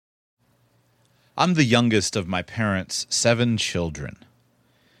I'm the youngest of my parents' 7 children.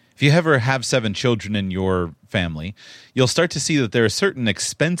 If you ever have 7 children in your family, you'll start to see that there are certain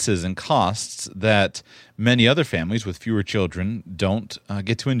expenses and costs that many other families with fewer children don't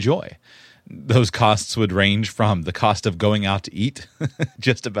get to enjoy. Those costs would range from the cost of going out to eat.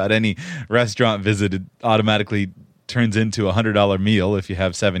 Just about any restaurant visited automatically turns into a $100 meal if you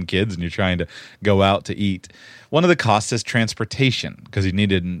have 7 kids and you're trying to go out to eat. One of the costs is transportation, because you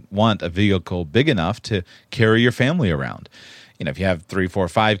need and want a vehicle big enough to carry your family around. You know, if you have 3, 4,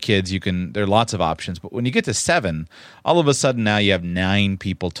 5 kids, there are lots of options. But when you get to 7, all of a sudden now you have 9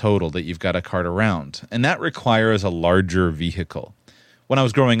 people total that you've got to cart around. And that requires a larger vehicle. When I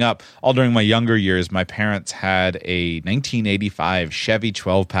was growing up, all during my younger years, my parents had a 1985 Chevy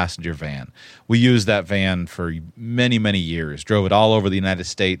 12-passenger van. We used that van for many, many years, drove it all over the United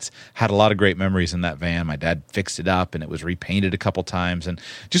States, had a lot of great memories in that van. My dad fixed it up, and it was repainted a couple times, and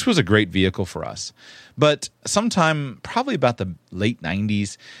just was a great vehicle for us. But sometime, probably about the late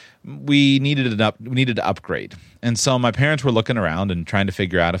 90s, we needed to upgrade. And so my parents were looking around and trying to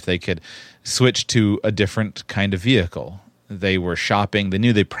figure out if they could switch to a different kind of vehicle. They were shopping. They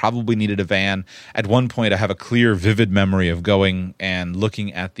knew they probably needed a van. At one point, I have a clear, vivid memory of going and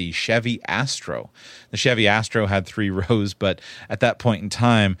looking at the Chevy Astro. The Chevy Astro had 3 rows, but at that point in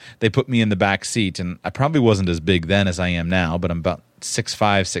time, they put me in the back seat. And I probably wasn't as big then as I am now, but I'm about 6'5",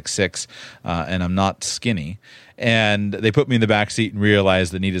 6'6", and I'm not skinny. And they put me in the back seat and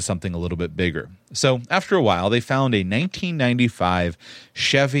realized they needed something a little bit bigger. So after a while, they found a 1995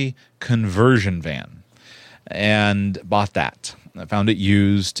 Chevy conversion van and bought that. I found it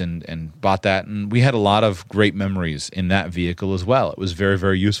used and bought that. And we had a lot of great memories in that vehicle as well. It was very,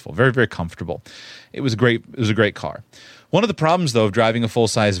 very useful, very, very comfortable. It was great. It was a great car. One of the problems, though, of driving a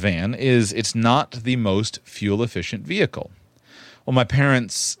full-size van is it's not the most fuel-efficient vehicle. Well, my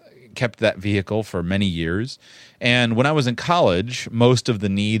parents kept that vehicle for many years. And when I was in college, most of the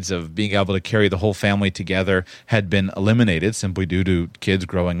needs of being able to carry the whole family together had been eliminated simply due to kids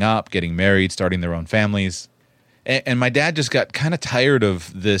growing up, getting married, starting their own families. And my dad just got kind of tired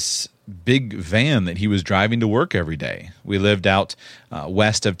of this big van that he was driving to work every day. We lived out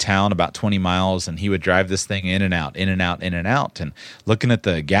west of town about 20 miles, and he would drive this thing in and out, in and out, in and out. And looking at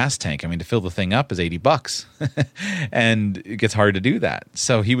the gas tank, I mean, to fill the thing up is $80. And it gets hard to do that.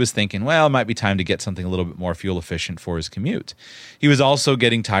 So he was thinking, well, it might be time to get something a little bit more fuel efficient for his commute. He was also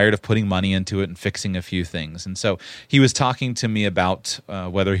getting tired of putting money into it and fixing a few things. And so he was talking to me about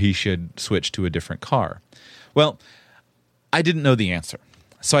whether he should switch to a different car. Well, I didn't know the answer.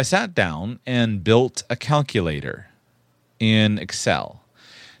 So I sat down and built a calculator in Excel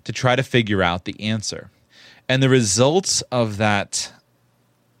to try to figure out the answer. And the results of that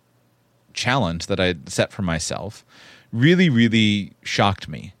challenge that I set for myself really, really shocked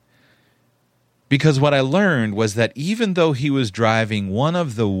me. Because what I learned was that even though he was driving one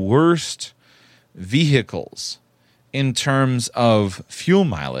of the worst vehicles in terms of fuel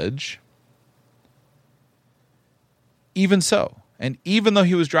mileage, even so, and even though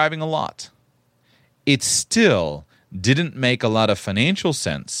he was driving a lot, it still didn't make a lot of financial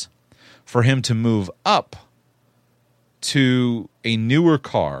sense for him to move up to a newer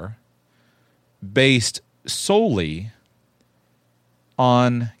car based solely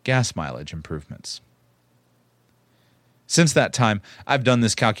on gas mileage improvements. Since that time, I've done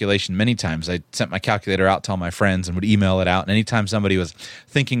this calculation many times. I sent my calculator out to all my friends and would email it out. And anytime somebody was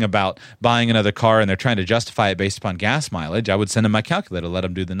thinking about buying another car and they're trying to justify it based upon gas mileage, I would send them my calculator, let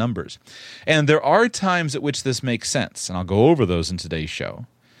them do the numbers. And there are times at which this makes sense, and I'll go over those in today's show.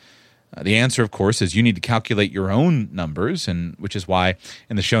 The answer, of course, is you need to calculate your own numbers, and which is why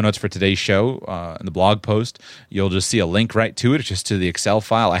in the show notes for today's show, in the blog post, you'll just see a link right to it. It's just to the Excel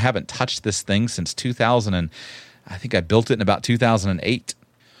file. I haven't touched this thing since 2000, and I think I built it in about 2008.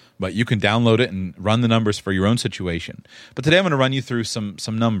 But you can download it and run the numbers for your own situation. But today I'm going to run you through some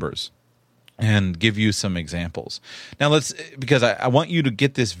numbers and give you some examples. Now because I want you to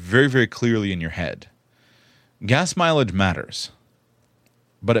get this very, very clearly in your head. Gas mileage matters,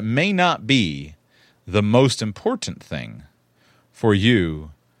 but it may not be the most important thing for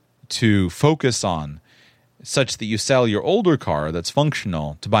you to focus on, such that you sell your older car that's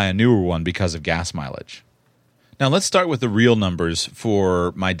functional to buy a newer one because of gas mileage. Now, let's start with the real numbers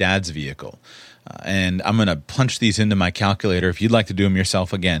for my dad's vehicle. And I'm going to punch these into my calculator. If you'd like to do them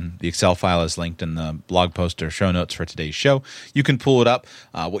yourself, again, the Excel file is linked in the blog post or show notes for today's show. You can pull it up.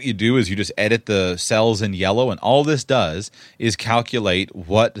 What you do is you just edit the cells in yellow, and all this does is calculate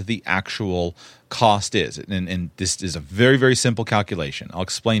what the actual cost is. And this is a very, very simple calculation. I'll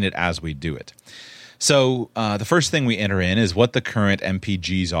explain it as we do it. So the first thing we enter in is what the current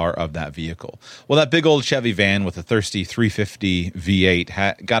MPGs are of that vehicle. Well, that big old Chevy van with a thirsty 350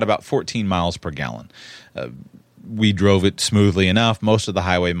 V8 got about 14 miles per gallon. We drove it smoothly enough. Most of the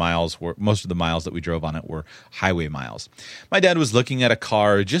miles that we drove on it were highway miles. My dad was looking at a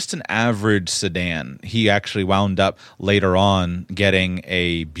car, just an average sedan. He actually wound up later on getting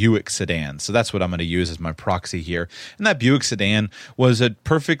a Buick sedan. So that's what I'm going to use as my proxy here. And that Buick sedan was a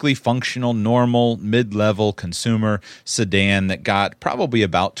perfectly functional, normal, mid-level consumer sedan that got probably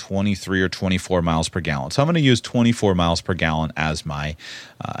about 23 or 24 miles per gallon. So I'm going to use 24 miles per gallon as my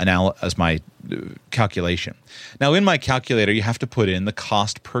calculation. Now, in my calculator, you have to put in the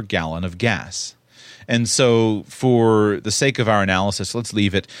cost per gallon of gas. And so for the sake of our analysis, let's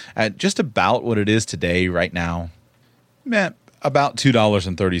leave it at just about what it is today right now, about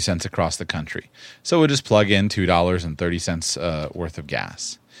 $2.30 across the country. So we'll just plug in $2.30 worth of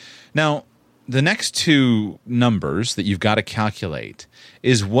gas. Now, the next two numbers that you've got to calculate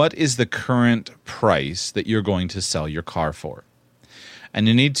is what is the current price that you're going to sell your car for. And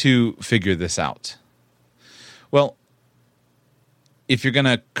you need to figure this out. Well, if you're going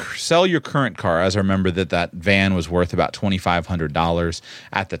to sell your current car, as I remember that van was worth about $2,500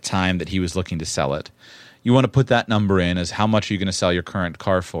 at the time that he was looking to sell it, you want to put that number in as how much are you going to sell your current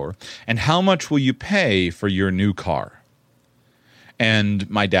car for, and how much will you pay for your new car. And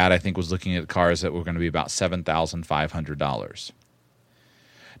my dad, I think, was looking at cars that were going to be about $7,500.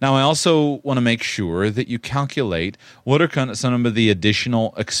 Now, I also want to make sure that you calculate what are some of the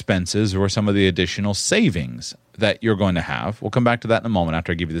additional expenses or some of the additional savings that you're going to have. We'll come back to that in a moment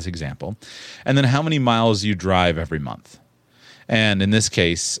after I give you this example. And then how many miles you drive every month. And in this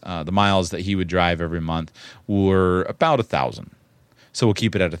case, the miles that he would drive every month were about 1,000. So we'll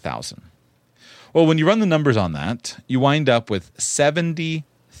keep it at 1,000. Well, when you run the numbers on that, you wind up with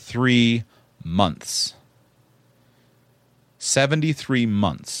 73 months. 73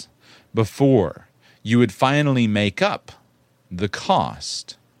 months before you would finally make up the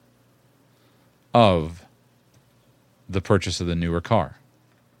cost of the purchase of the newer car.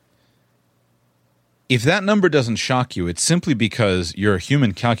 If that number doesn't shock you, it's simply because you're a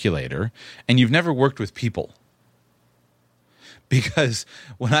human calculator and you've never worked with people. Because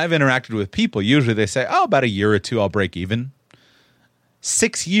when I've interacted with people, usually they say, about a year or two, I'll break even.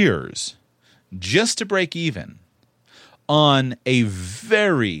 6 years just to break even on a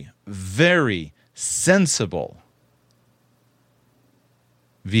very, very sensible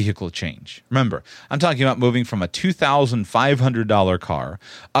vehicle change. Remember, I'm talking about moving from a $2,500 car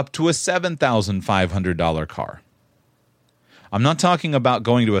up to a $7,500 car. I'm not talking about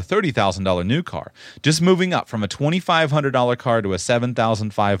going to a $30,000 new car, just moving up from a $2,500 car to a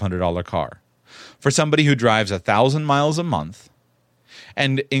 $7,500 car. For somebody who drives 1,000 miles a month,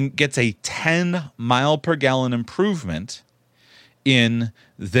 and gets a 10 mile per gallon improvement in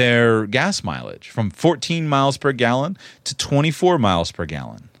their gas mileage from 14 miles per gallon to 24 miles per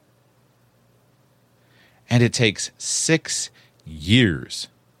gallon. And it takes 6 years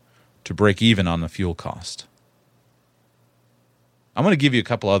to break even on the fuel cost. I'm going to give you a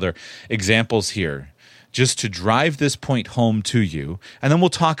couple other examples here just to drive this point home to you, and then we'll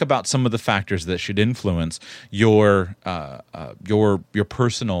talk about some of the factors that should influence your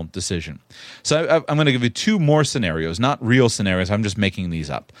personal decision. So I'm going to give you two more scenarios, not real scenarios. I'm just making these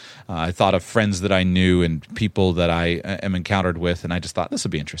up. I thought of friends that I knew and people that I am encountered with, and I just thought this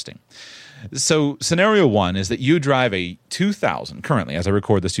would be interesting. So scenario one is that you drive a 2000, currently as I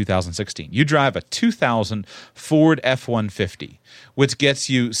record this 2016, you drive a 2000 Ford F-150, which gets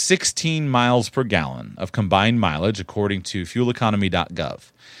you 16 miles per gallon of combined mileage according to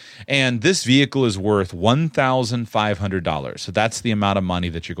fueleconomy.gov. And this vehicle is worth $1,500. So that's the amount of money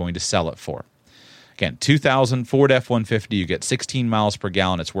that you're going to sell it for. Again, 2000 Ford F-150, you get 16 miles per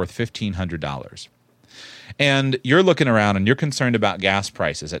gallon, it's worth $1,500. And you're looking around and you're concerned about gas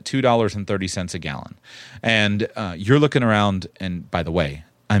prices at $2.30 a gallon. And you're looking around, and by the way,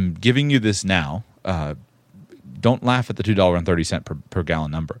 I'm giving you this now. Don't laugh at the $2.30 per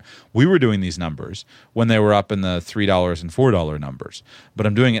gallon number. We were doing these numbers when they were up in the $3 and $4 numbers. But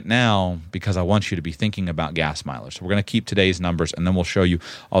I'm doing it now because I want you to be thinking about gas mileage. So we're going to keep today's numbers, and then we'll show you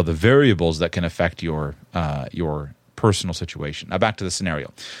all the variables that can affect your personal situation. Now back to the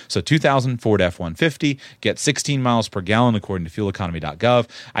scenario. So 2000 Ford F-150 gets 16 miles per gallon according to fueleconomy.gov.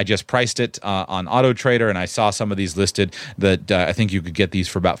 I just priced it on Auto Trader, and I saw some of these listed that I think you could get these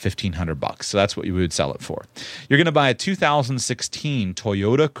for about $1,500. So that's what you would sell it for. You're going to buy a 2016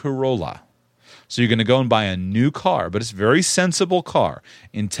 Toyota Corolla. So you're going to go and buy a new car, but it's a very sensible car.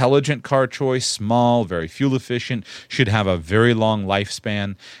 Intelligent car choice, small, very fuel efficient, should have a very long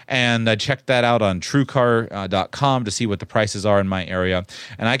lifespan. And I checked that out on TrueCar.com to see what the prices are in my area.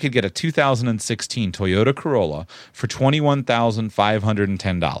 And I could get a 2016 Toyota Corolla for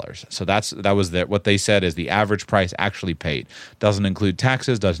 $21,510. So that was what they said is the average price actually paid. Doesn't include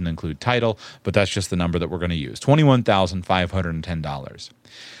taxes, doesn't include title, but that's just the number that we're going to use, $21,510.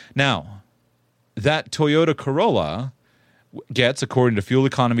 Now, that Toyota Corolla gets, according to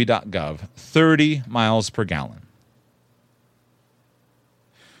fueleconomy.gov, 30 miles per gallon.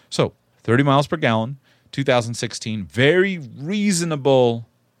 So, 30 miles per gallon, 2016, very reasonable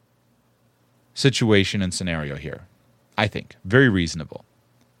situation and scenario here, I think. Very reasonable.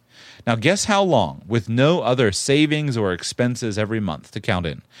 Now, guess how long, with no other savings or expenses every month to count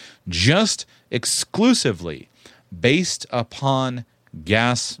in, just exclusively based upon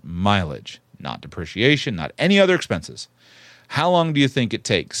gas mileage, not depreciation, not any other expenses. How long do you think it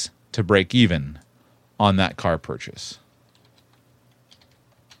takes to break even on that car purchase?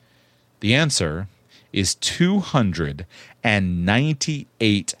 The answer is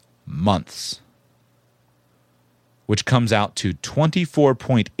 298 months, which comes out to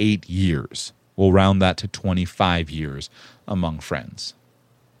 24.8 years. We'll round that to 25 years among friends.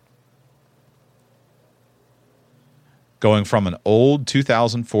 Going from an old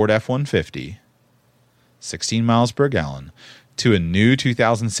 2000 Ford F-150, 16 miles per gallon, to a new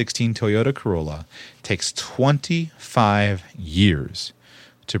 2016 Toyota Corolla takes 25 years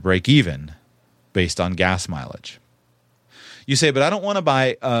to break even based on gas mileage. You say, but I don't want to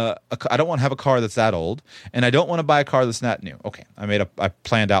buy I don't want to have a car that's that old, and I don't want to buy a car that's that new. Okay, I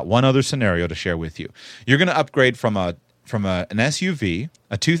planned out one other scenario to share with you. You're going to upgrade from an SUV,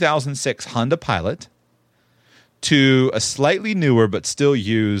 a 2006 Honda Pilot, to a slightly newer but still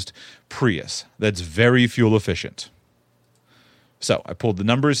used Prius that's very fuel efficient. So I pulled the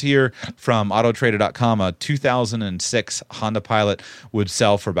numbers here from Autotrader.com. A 2006 Honda Pilot would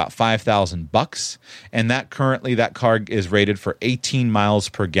sell for about $5,000, and that car is rated for 18 miles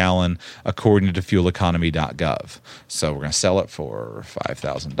per gallon according to fueleconomy.gov. So we're going to sell it for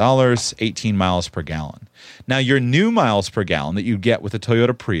 $5,000, 18 miles per gallon. Now your new miles per gallon that you get with a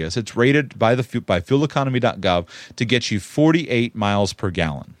Toyota Prius, it's rated by fueleconomy.gov to get you 48 miles per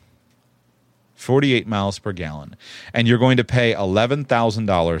gallon. 48 miles per gallon. And you're going to pay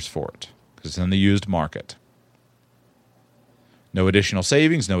 $11,000 for it because it's in the used market. No additional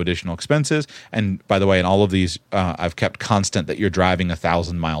savings, no additional expenses. And by the way, in all of these, I've kept constant that you're driving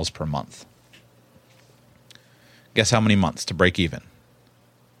 1,000 miles per month. Guess how many months to break even?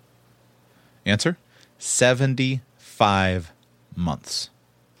 Answer? 75 months.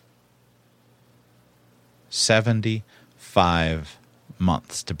 75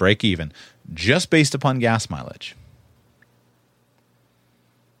 months to break even, just based upon gas mileage.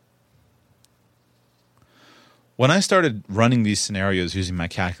 When I started running these scenarios using my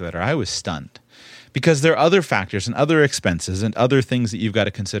calculator, I was stunned because there are other factors and other expenses and other things that you've got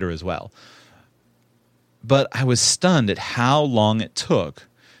to consider as well. But I was stunned at how long it took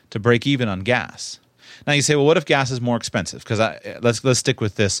to break even on gas. Now you say, well, what if gas is more expensive? Because let's stick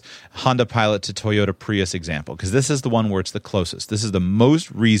with this Honda Pilot to Toyota Prius example, because this is the one where it's the closest. This is the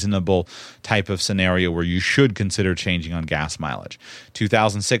most reasonable type of scenario where you should consider changing on gas mileage.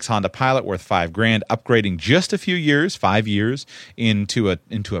 2006 Honda Pilot worth $5,000, upgrading just a few years, 5 years into a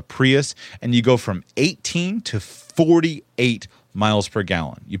Prius, and you go from 18 to 48 miles per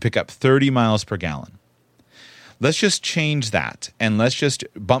gallon. You pick up 30 miles per gallon. Let's just change that, and let's just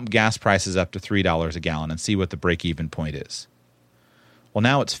bump gas prices up to $3 a gallon and see what the break-even point is. Well,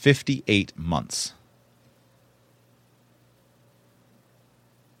 now it's 58 months.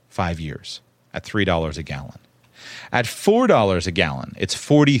 5 years at $3 a gallon. At $4 a gallon, it's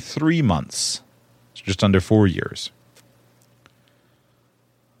 43 months. It's just under 4 years.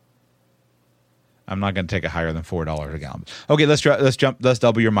 I'm not going to take it higher than $4 a gallon. Okay, let's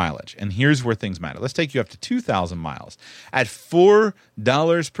double your mileage. And here's where things matter. Let's take you up to 2,000 miles at $4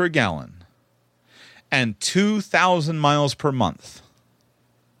 per gallon and 2,000 miles per month.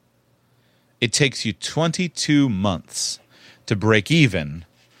 It takes you 22 months to break even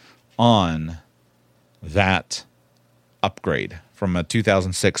on that upgrade from a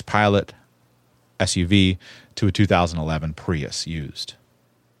 2006 Pilot SUV to a 2011 Prius used.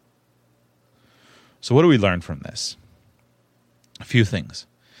 So what do we learn from this? A few things.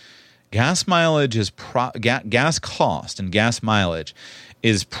 Gas mileage is gas cost and gas mileage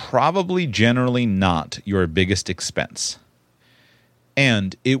is probably generally not your biggest expense.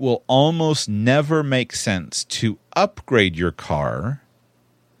 And it will almost never make sense to upgrade your car.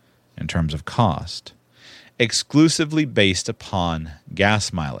 And terms of cost, exclusively based upon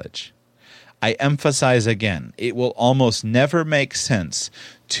gas mileage. I emphasize again, it will almost never make sense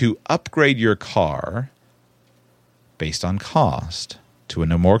to upgrade your car based on cost to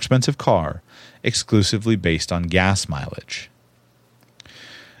a more expensive car exclusively based on gas mileage.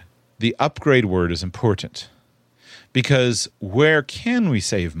 The upgrade word is important because where can we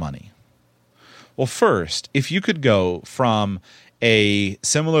save money? Well, first, if you could go from a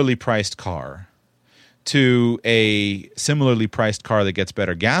similarly priced car to a similarly priced car that gets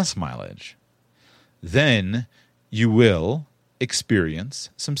better gas mileage, then you will experience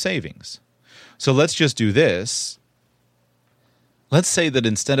some savings. So let's just do this. Let's say that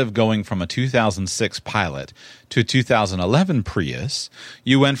instead of going from a 2006 Pilot to a 2011 Prius,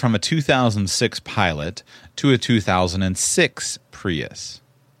 you went from a 2006 Pilot to a 2006 Prius.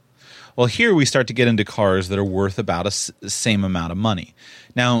 Well, here we start to get into cars that are worth about the same amount of money.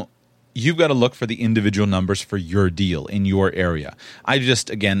 Now, you've got to look for the individual numbers for your deal in your area. I just,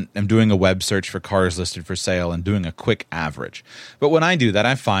 again, am doing a web search for cars listed for sale and doing a quick average. But when I do that,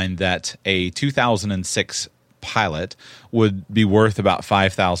 I find that a 2006 Pilot would be worth about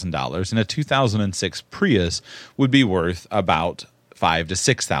 $5,000, and a 2006 Prius would be worth about $5,000 to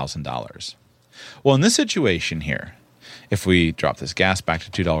 $6,000. Well, in this situation here, if we drop this gas back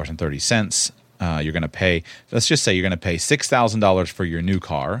to $2.30, you're going to pay, let's just say you're going to pay $6,000 for your new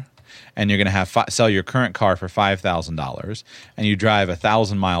car, and you're going to have sell your current car for $5,000, and you drive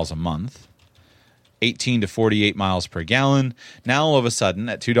 1,000 miles a month, 18 to 48 miles per gallon. Now, all of a sudden,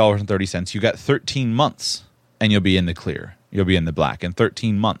 at $2.30, you got 13 months, and you'll be in the clear. You'll be in the black in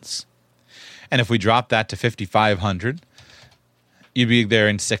 13 months. And if we drop that to $5,500, you'd be there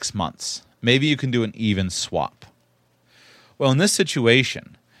in 6 months. Maybe you can do an even swap. Well, in this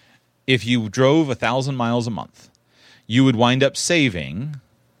situation, if you drove 1,000 miles a month, you would wind up saving,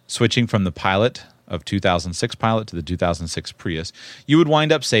 switching from the Pilot of 2006 Pilot to the 2006 Prius, you would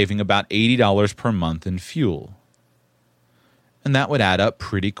wind up saving about $80 per month in fuel. And that would add up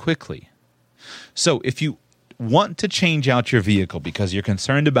pretty quickly. So if you want to change out your vehicle because you're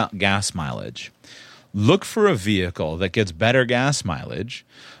concerned about gas mileage, look for a vehicle that gets better gas mileage,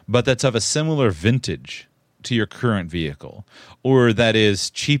 but that's of a similar vintage to your current vehicle, or that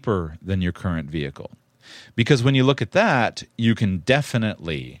is cheaper than your current vehicle. Because when you look at that, you can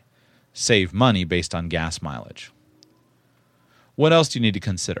definitely save money based on gas mileage. What else do you need to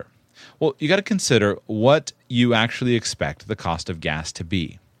consider? Well, you got to consider what you actually expect the cost of gas to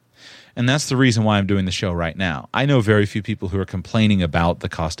be. And that's the reason why I'm doing the show right now. I know very few people who are complaining about the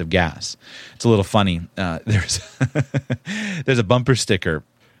cost of gas. It's a little funny. There's a bumper sticker.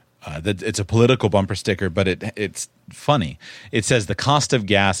 It's a political bumper sticker, but it's funny. It says the cost of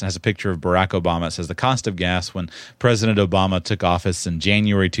gas, and has a picture of Barack Obama. It says the cost of gas when President Obama took office in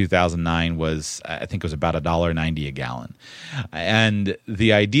January 2009 was, I think it was about $1.90 a gallon. And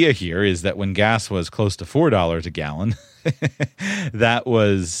the idea here is that when gas was close to $4 a gallon, that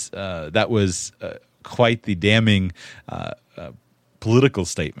was quite the damning political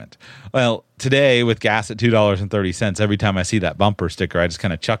statement. Well, today with gas at $2.30, every time I see that bumper sticker, I just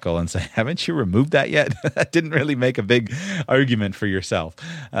kind of chuckle and say, haven't you removed that yet? That didn't really make a big argument for yourself.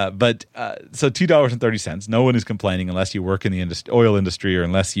 So $2.30, no one is complaining unless you work in the oil industry or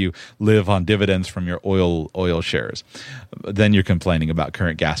unless you live on dividends from your oil shares. Then you're complaining about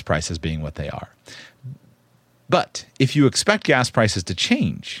current gas prices being what they are. But if you expect gas prices to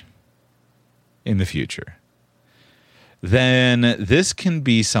change in the future, then this can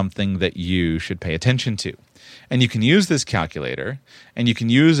be something that you should pay attention to. And you can use this calculator, and you can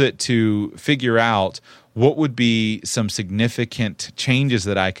use it to figure out what would be some significant changes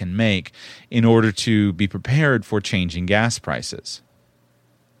that I can make in order to be prepared for changing gas prices.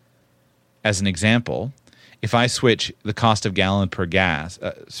 As an example, if I switch the cost of gallon per gas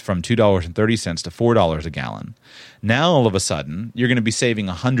from $2.30 to $4 a gallon, now all of a sudden you're going to be saving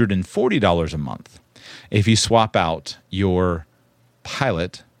 $140 a month if you swap out your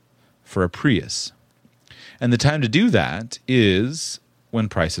Pilot for a Prius. And the time to do that is when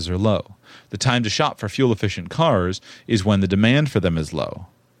prices are low. The time to shop for fuel-efficient cars is when the demand for them is low.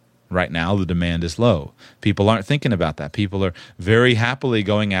 Right now, the demand is low. People aren't thinking about that. People are very happily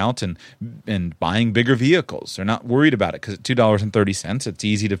going out and buying bigger vehicles. They're not worried about it because at $2.30, it's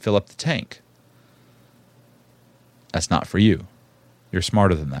easy to fill up the tank. That's not for you. You're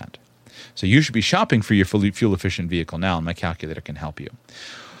smarter than that. So you should be shopping for your fuel-efficient vehicle now, and my calculator can help you.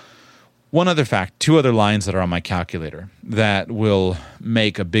 One other fact, 2 other lines that are on my calculator that will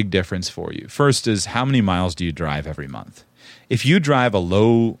make a big difference for you. First is, how many miles do you drive every month? If you drive a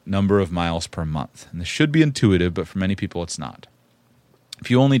low number of miles per month, and this should be intuitive, but for many people it's not. if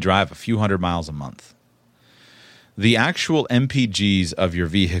you only drive a few hundred miles a month, the actual MPGs of your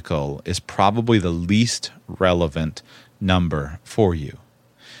vehicle is probably the least relevant number for you,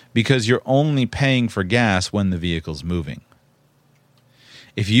 because you're only paying for gas when the vehicle's moving.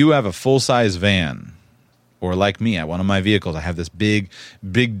 If you have a full-size van, or like me, at one of my vehicles, I have this big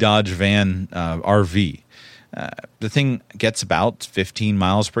Dodge van RV. The thing gets about 15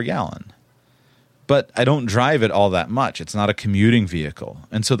 miles per gallon. But I don't drive it all that much. It's not a commuting vehicle.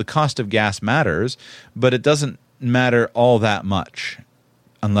 And so the cost of gas matters, but it doesn't matter all that much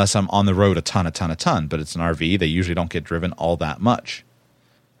unless I'm on the road a ton. But it's an RV. They usually don't get driven all that much.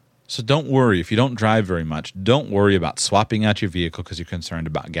 So don't worry. If you don't drive very much, don't worry about swapping out your vehicle because you're concerned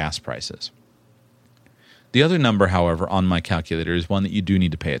about gas prices. The other number, however, on my calculator is one that you do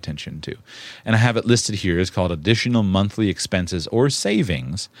need to pay attention to. And I have it listed here. It's called additional monthly expenses or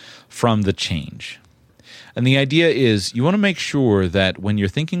savings from the change. And the idea is you want to make sure that when you're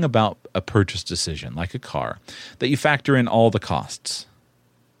thinking about a purchase decision, like a car, that you factor in all the costs.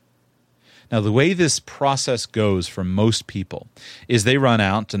 Now, the way this process goes for most people is they run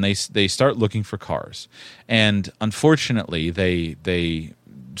out and they start looking for cars. And unfortunately, they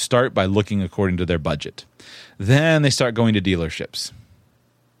start by looking according to their budget. Then they start going to dealerships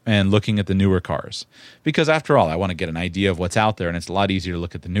and looking at the newer cars. Because after all, I want to get an idea of what's out there, and it's a lot easier to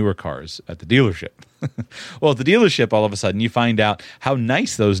look at the newer cars at the dealership. Well, at the dealership, all of a sudden, you find out how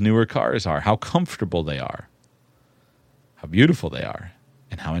nice those newer cars are, how comfortable they are, how beautiful they are,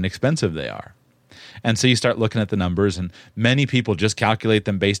 and how inexpensive they are. And so you start looking at the numbers, and many people just calculate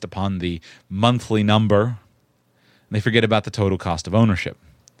them based upon the monthly number, and they forget about the total cost of ownership.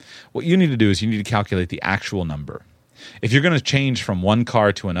 What you need to do is you need to calculate the actual number. If you're going to change from one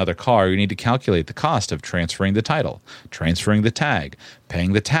car to another car, you need to calculate the cost of transferring the title, transferring the tag,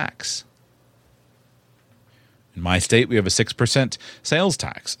 paying the tax. In my state, we have a 6% sales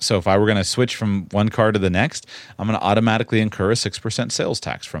tax. So if I were going to switch from one car to the next, I'm going to automatically incur a 6% sales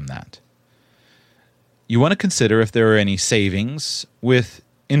tax from that. You want to consider if there are any savings with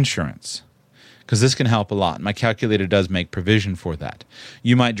insurance, because this can help a lot. My calculator does make provision for that.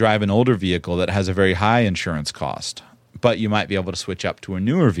 You might drive an older vehicle that has a very high insurance cost, but you might be able to switch up to a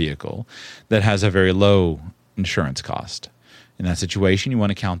newer vehicle that has a very low insurance cost. In that situation, you want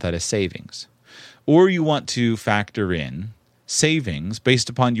to count that as savings. Or you want to factor in savings based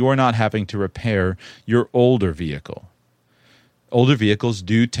upon your not having to repair your older vehicle. Older vehicles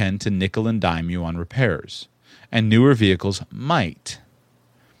do tend to nickel and dime you on repairs, and newer vehicles might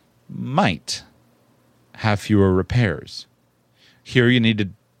have fewer repairs. Here you need to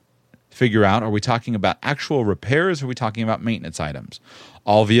figure out, are we talking about actual repairs or are we talking about maintenance items?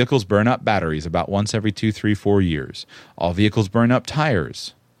 All vehicles burn up batteries about once every 2, 3, 4 years. All vehicles burn up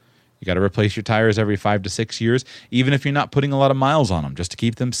tires. You got to replace your tires every 5 to 6 years, even if you're not putting a lot of miles on them, just to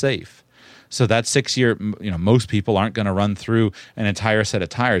keep them safe. So that 6 year, most people aren't going to run through an entire set of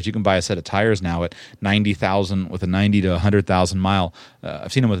tires. You can buy a set of tires now at 90,000 with a 90 to 100,000 mile.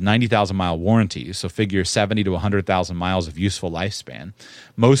 I've seen them with a 90,000 mile warranty. So figure 70 to 100,000 miles of useful lifespan.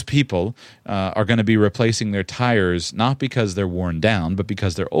 Most people are going to be replacing their tires not because they're worn down, but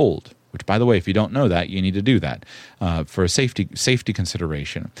because they're old. Which, by the way, if you don't know that, you need to do that for a safety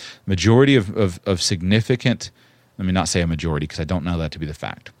consideration. Majority of significant, let me not say a majority because I don't know that to be the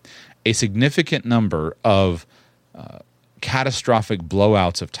fact. A significant number of catastrophic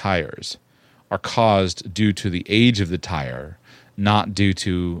blowouts of tires are caused due to the age of the tire, not due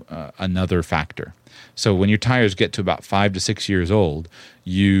to another factor. So when your tires get to about 5 to 6 years old,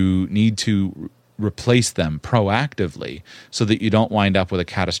 you need to replace them proactively so that you don't wind up with a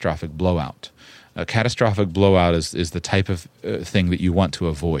catastrophic blowout. A catastrophic blowout is the type of thing that you want to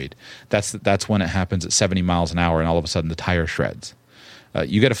avoid. That's when it happens at 70 miles an hour and all of a sudden the tire shreds.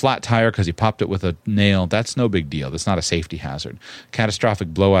 You get a flat tire because you popped it with a nail. That's no big deal. That's not a safety hazard.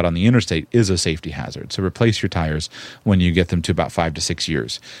 Catastrophic blowout on the interstate is a safety hazard. So replace your tires when you get them to about 5 to 6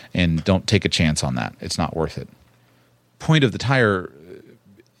 years. And don't take a chance on that. It's not worth it. Point of the tire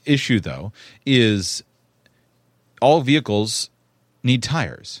issue, though, is all vehicles need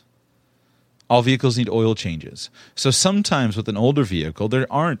tires. All vehicles need oil changes. So sometimes with an older vehicle, there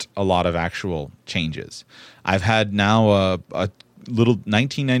aren't a lot of actual changes. I've had now a little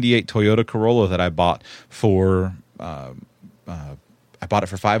 1998 Toyota Corolla that I bought for I bought it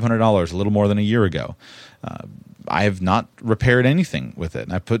for $500 a little more than a year ago. I have not repaired anything with it,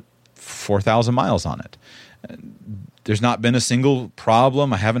 and I put 4,000 miles on it. There's not been a single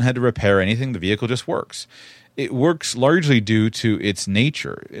problem. I haven't had to repair anything. The vehicle just works. it works largely due to its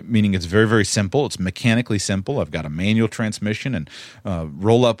nature, meaning it's very, very simple. It's mechanically simple. I've got a manual transmission and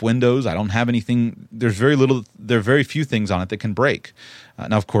roll-up windows. I don't have anything. There are very few things on it that can break.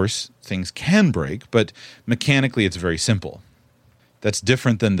 Now, of course, things can break, but mechanically it's very simple. That's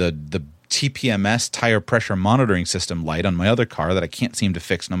different than the TPMS tire pressure monitoring system light on my other car that I can't seem to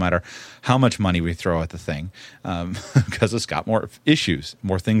fix no matter how much money we throw at the thing, because it's got more issues,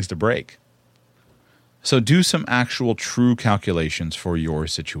 more things to break. So do some actual true calculations for your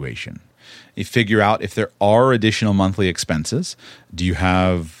situation. You figure out if there are additional monthly expenses. Do you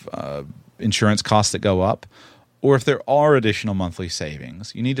have insurance costs that go up? Or if there are additional monthly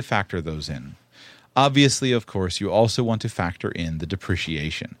savings, you need to factor those in. Obviously, of course, you also want to factor in the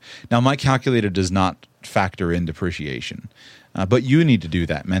depreciation. Now, my calculator does not factor in depreciation, but you need to do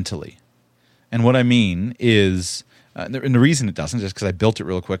that mentally. And what I mean is, and the reason it doesn't is because I built it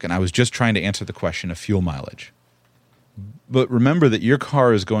real quick and I was just trying to answer the question of fuel mileage. But remember that your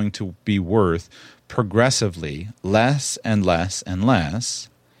car is going to be worth progressively less and less and less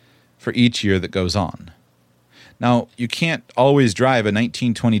for each year that goes on. Now, you can't always drive a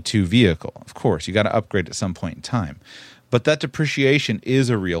 1922 vehicle. Of course, you got to upgrade at some point in time. But that depreciation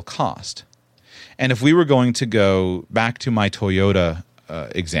is a real cost. And if we were going to go back to my Toyota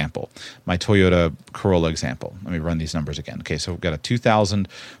example, my Toyota Corolla example. Let me run these numbers again. Okay, so we've got a 2000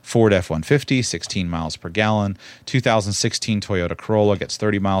 Ford F-150, 16 miles per gallon. 2016 Toyota Corolla gets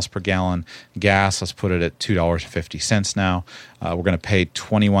 30 miles per gallon. Gas, let's put it at $2.50 now. We're going to pay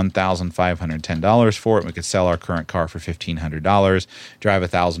 $21,510 for it. We could sell our current car for $1,500, drive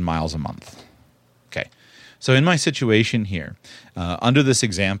 1,000 miles a month. Okay, so in my situation here, under this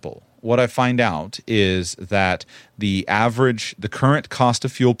example, what I find out is that the current cost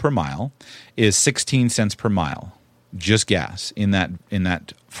of fuel per mile is 16 cents per mile, just gas in that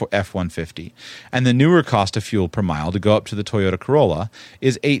F-150. And the newer cost of fuel per mile to go up to the Toyota Corolla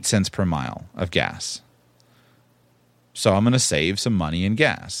is 8 cents per mile of gas. So I'm going to save some money in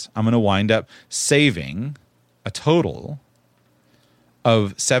gas. I'm going to wind up saving a total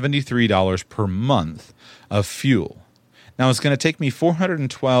of $73 per month of fuel. Now, it's going to take me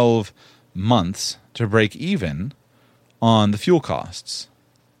 412 months to break even on the fuel costs,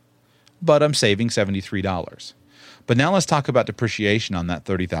 but I'm saving $73. But now let's talk about depreciation on that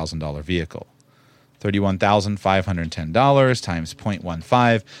 $30,000 vehicle. $31,510 times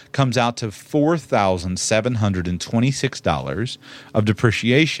 0.15 comes out to $4,726 of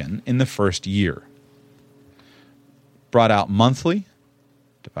depreciation in the first year. Brought out monthly,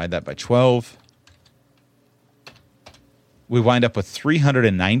 divide that by 12. We wind up with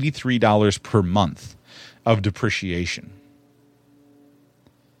 $393 per month of depreciation.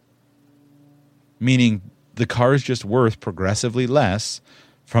 Meaning the car is just worth progressively less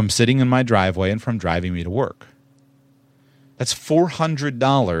from sitting in my driveway and from driving me to work. That's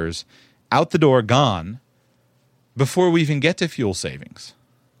 $400 out the door, gone, before we even get to fuel savings.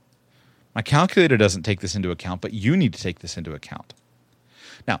 My calculator doesn't take this into account, but you need to take this into account.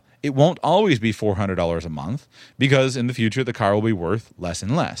 Now, it won't always be $400 a month because in the future the car will be worth less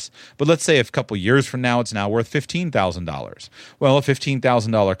and less. But let's say if a couple years from now it's now worth $15,000. Well, a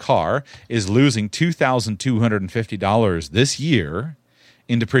 $15,000 car is losing $2,250 this year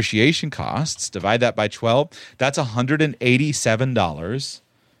in depreciation costs. Divide that by 12. That's $187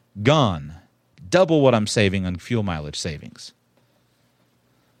 gone. Double what I'm saving on fuel mileage savings.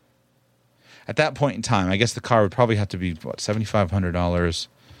 At that point in time, I guess the car would probably have to be, $7,500.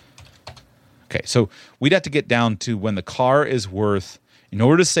 Okay, so we'd have to get down to when the car is worth, in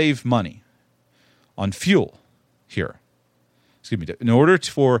order to save money on fuel here, in order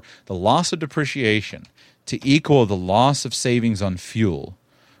for the loss of depreciation to equal the loss of savings on fuel,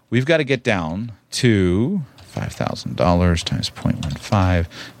 we've got to get down to $5,000 times 0.15,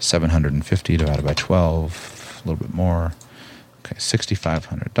 750 divided by 12, a little bit more. Okay,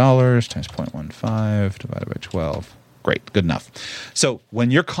 $6,500 times 0.15 divided by 12. Great, good enough. So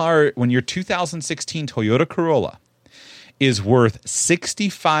when your 2016 Toyota Corolla is worth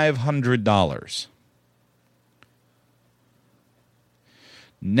 $6,500,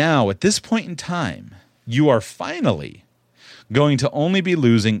 now at this point in time, you are finally going to only be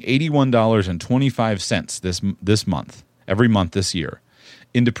losing $81.25 this month, every month this year,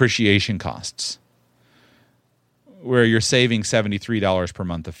 in depreciation costs, where you're saving $73 per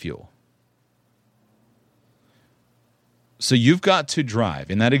month of fuel. So you've got to drive,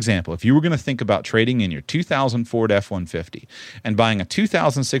 in that example, if you were going to think about trading in your 2000 Ford F-150 and buying a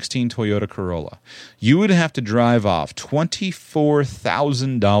 2016 Toyota Corolla, you would have to drive off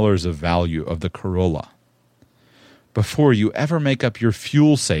 $24,000 of value of the Corolla before you ever make up your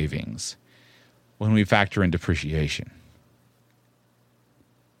fuel savings when we factor in depreciation.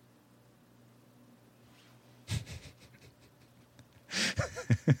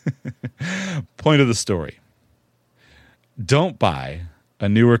 Point of the story. Don't buy a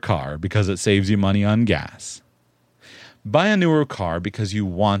newer car because it saves you money on gas. Buy a newer car because you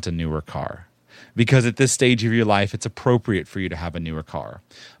want a newer car. Because at this stage of your life, it's appropriate for you to have a newer car.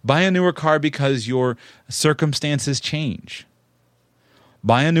 Buy a newer car because your circumstances change.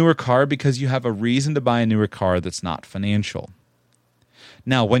 Buy a newer car because you have a reason to buy a newer car that's not financial.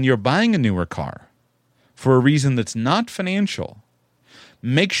 Now, when you're buying a newer car for a reason that's not financial,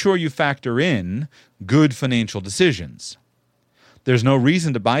 make sure you factor in good financial decisions. There's no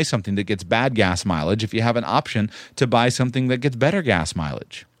reason to buy something that gets bad gas mileage if you have an option to buy something that gets better gas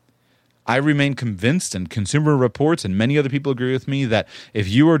mileage. I remain convinced, and Consumer Reports and many other people agree with me, that if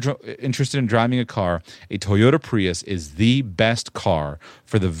you are interested in driving a car, a Toyota Prius is the best car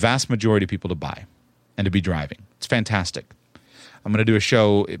for the vast majority of people to buy and to be driving. It's fantastic. I'm going to do a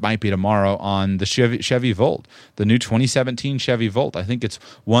show, it might be tomorrow, on the Chevy Volt, the new 2017 Chevy Volt. I think it's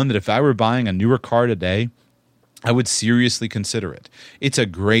one that if I were buying a newer car today, I would seriously consider it. It's a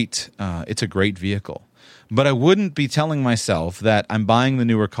great vehicle. But I wouldn't be telling myself that I'm buying the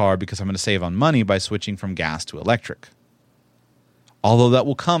newer car because I'm going to save on money by switching from gas to electric. Although that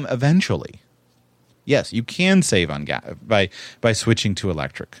will come eventually. Yes, you can save on gas by switching to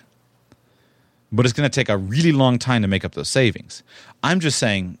electric. But it's going to take a really long time to make up those savings. I'm just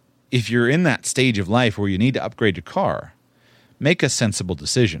saying, if you're in that stage of life where you need to upgrade your car, make a sensible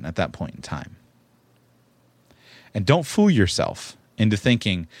decision at that point in time. And don't fool yourself into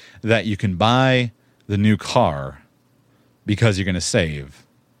thinking that you can buy the new car because you're going to save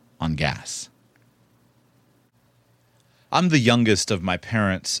on gas. I'm the youngest of my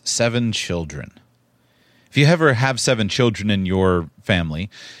parents' 7 children. If you ever have 7 children in your family,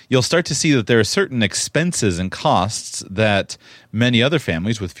 you'll start to see that there are certain expenses and costs that many other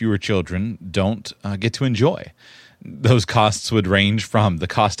families with fewer children don't get to enjoy. Those costs would range from the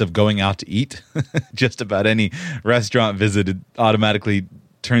cost of going out to eat. Just about any restaurant visited automatically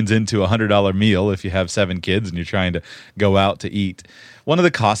turns into a $100 meal if you have 7 kids and you're trying to go out to eat. One of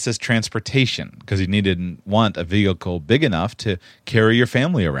the costs is transportation, because you need and want a vehicle big enough to carry your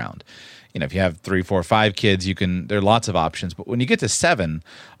family around. If you have 3, 4, 5 kids, there are lots of options. But when you get to 7,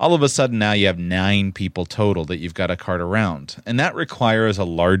 all of a sudden now you have 9 people total that you've got to cart around. And that requires a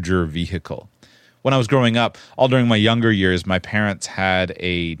larger vehicle. When I was growing up, all during my younger years, my parents had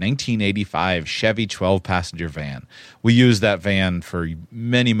a 1985 Chevy 12-passenger van. We used that van for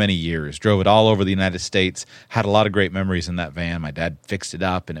many, many years, drove it all over the United States, had a lot of great memories in that van. My dad fixed it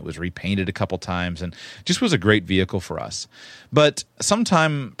up, and it was repainted a couple times, and just was a great vehicle for us. But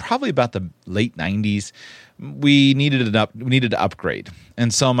sometime, probably about the late 90s, we needed to upgrade.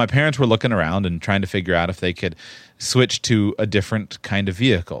 And so my parents were looking around and trying to figure out if they could switch to a different kind of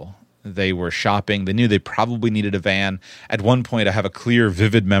vehicle. They were shopping. They knew they probably needed a van. At one point, I have a clear,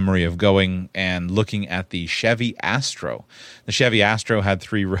 vivid memory of going and looking at the Chevy Astro. The Chevy Astro had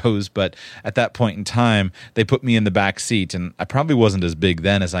 3 rows, but at that point in time, they put me in the back seat. And I probably wasn't as big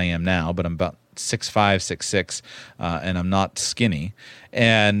then as I am now, but I'm about 6'5", 6'6", and I'm not skinny.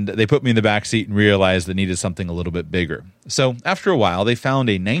 And they put me in the back seat and realized they needed something a little bit bigger. So after a while, they found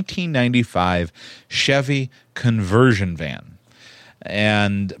a 1995 Chevy conversion van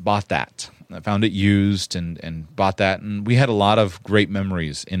and bought that. I found it used and bought that. And we had a lot of great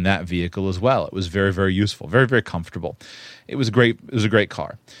memories in that vehicle as well. It was very, very useful, very, very comfortable. It was a great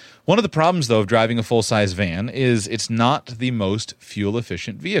car. One of the problems, though, of driving a full-size van is it's not the most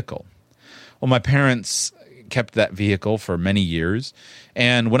fuel-efficient vehicle. Well, my parents kept that vehicle for many years.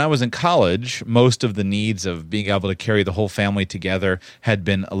 And when I was in college, most of the needs of being able to carry the whole family together had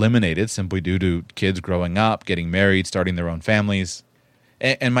been eliminated simply due to kids growing up, getting married, starting their own families.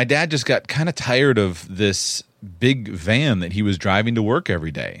 And my dad just got kind of tired of this big van that he was driving to work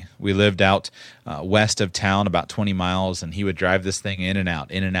every day. We lived out west of town about 20 miles, and he would drive this thing in and out,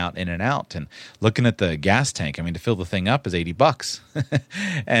 in and out, in and out. And looking at the gas tank, to fill the thing up is $80.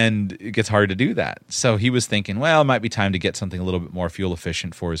 And it gets hard to do that. So he was thinking, well, it might be time to get something a little bit more fuel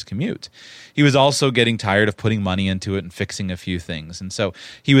efficient for his commute. He was also getting tired of putting money into it and fixing a few things. And so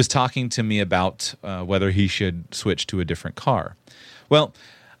he was talking to me about whether he should switch to a different car. Well,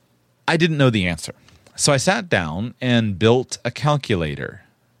 I didn't know the answer. So I sat down and built a calculator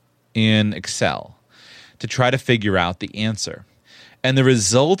in Excel to try to figure out the answer. And the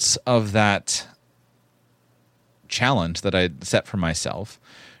results of that challenge that I set for myself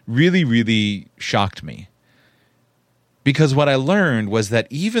really, really shocked me. Because what I learned was that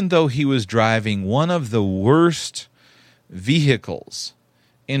even though he was driving one of the worst vehicles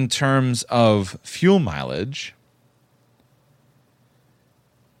in terms of fuel mileage,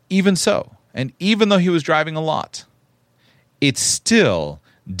 even so, and even though he was driving a lot, it still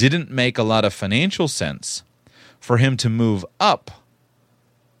didn't make a lot of financial sense for him to move up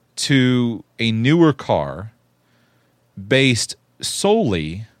to a newer car based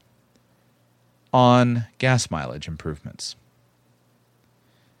solely on gas mileage improvements.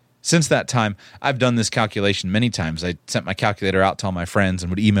 Since that time, I've done this calculation many times. I sent my calculator out to all my friends and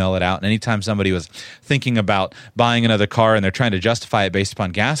would email it out. And anytime somebody was thinking about buying another car and they're trying to justify it based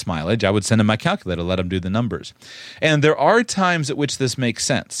upon gas mileage, I would send them my calculator, let them do the numbers. And there are times at which this makes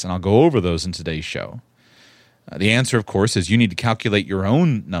sense, and I'll go over those in today's show. The answer, of course, is you need to calculate your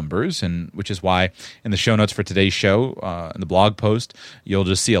own numbers, and which is why in the show notes for today's show, in the blog post, you'll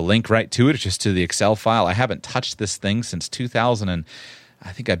just see a link right to it. It's just to the Excel file. I haven't touched this thing since 2000, and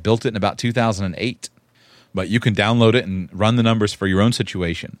I think I built it in about 2008. But you can download it and run the numbers for your own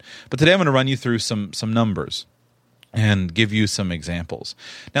situation. But today I'm going to run you through some numbers and give you some examples.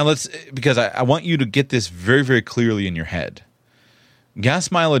 Now because I want you to get this very, very clearly in your head.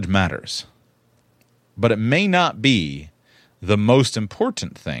 Gas mileage matters, but it may not be the most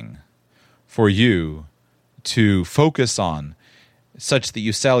important thing for you to focus on, such that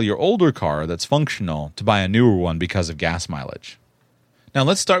you sell your older car that's functional to buy a newer one because of gas mileage. Now,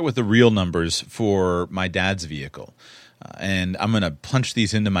 let's start with the real numbers for my dad's vehicle. And I'm going to punch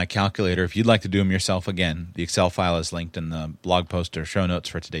these into my calculator. If you'd like to do them yourself, again, the Excel file is linked in the blog post or show notes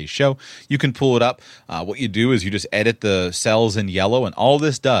for today's show. You can pull it up. What you do is you just edit the cells in yellow, and all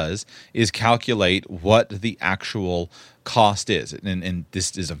this does is calculate what the actual cost is. And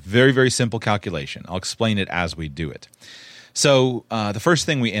this is a very, very simple calculation. I'll explain it as we do it. So the first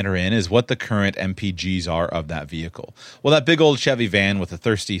thing we enter in is what the current MPGs are of that vehicle. Well, that big old Chevy van with a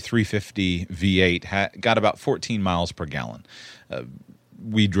thirsty 350 V8 got about 14 miles per gallon.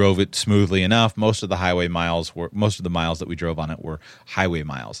 We drove it smoothly enough. Most of the miles that we drove on it were highway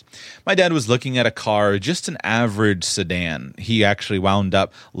miles. My dad was looking at a car, just an average sedan. He actually wound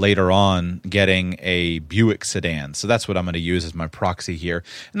up later on getting a Buick sedan. So that's what I'm going to use as my proxy here.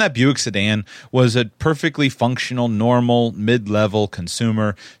 And that Buick sedan was a perfectly functional, normal, mid-level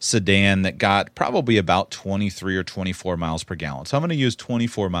consumer sedan that got probably about 23 or 24 miles per gallon. So I'm going to use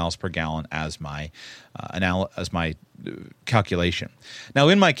 24 miles per gallon as my calculation. Now,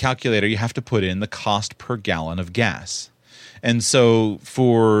 in my calculator, you have to put in the cost per gallon of gas. And so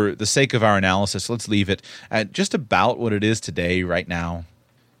for the sake of our analysis, let's leave it at just about what it is today right now,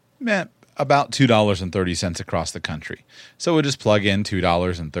 about $2.30 across the country. So we'll just plug in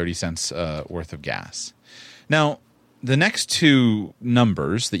 $2.30 worth of gas. Now, the next two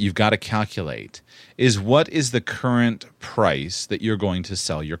numbers that you've got to calculate is what is the current price that you're going to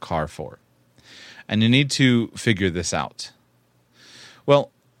sell your car for. And you need to figure this out.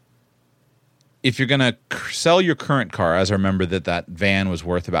 Well, if you're going to sell your current car, as I remember that van was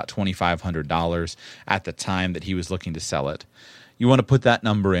worth about $2,500 at the time that he was looking to sell it, you want to put that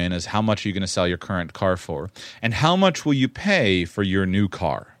number in as how much are you going to sell your current car for, and how much will you pay for your new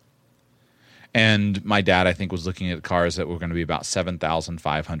car. And my dad, I think, was looking at cars that were going to be about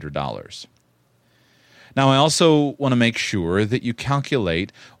 $7,500. Now, I also want to make sure that you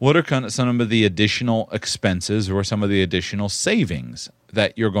calculate what are some of the additional expenses or some of the additional savings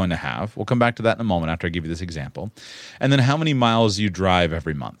that you're going to have. We'll come back to that in a moment after I give you this example. And then how many miles you drive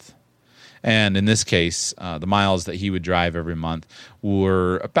every month. And in this case, the miles that he would drive every month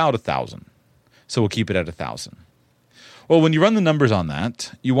were about 1,000. So we'll keep it at 1,000. Well, when you run the numbers on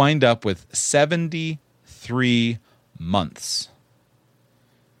that, you wind up with 73 months.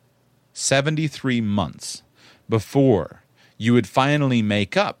 73 months before you would finally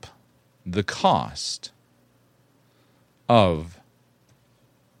make up the cost of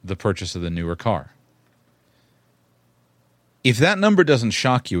the purchase of the newer car. If that number doesn't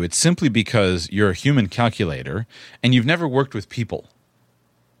shock you, it's simply because you're a human calculator and you've never worked with people.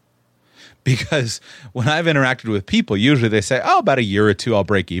 Because when I've interacted with people, usually they say, about a year or two, I'll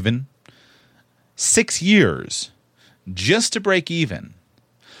break even. 6 years just to break even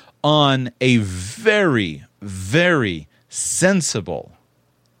on a very, very sensible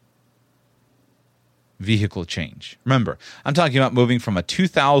vehicle change. Remember, I'm talking about moving from a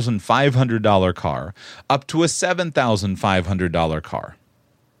 $2,500 car up to a $7,500 car.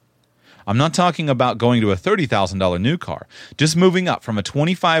 I'm not talking about going to a $30,000 new car, just moving up from a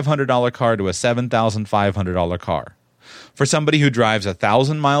 $2,500 car to a $7,500 car. For somebody who drives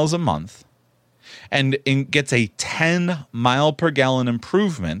 1,000 miles a month, and gets a 10 mile per gallon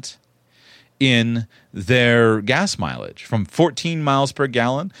improvement in their gas mileage from 14 miles per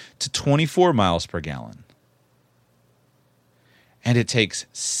gallon to 24 miles per gallon. and it takes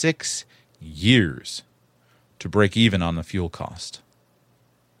 6 years to break even on the fuel cost.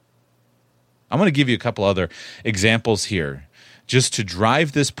 I'm going to give you a couple other examples here just to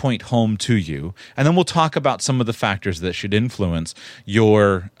drive this point home to you, and then we'll talk about some of the factors that should influence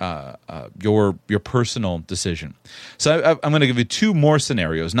your personal decision. So I'm going to give you 2 more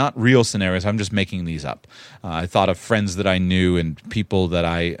scenarios, not real scenarios. I'm just making these up. I thought of friends that I knew and people that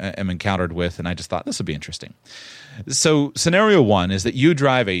I am encountered with, and I just thought this would be interesting. So scenario 1 is that you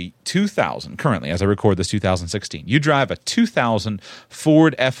drive a 2000, currently as I record this 2016, you drive a 2000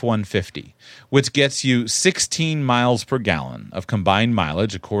 Ford F-150, which gets you 16 miles per gallon of combined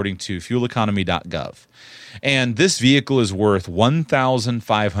mileage according to fueleconomy.gov. And this vehicle is worth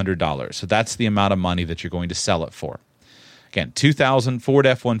 $1,500. So that's the amount of money that you're going to sell it for. Again, 2000 Ford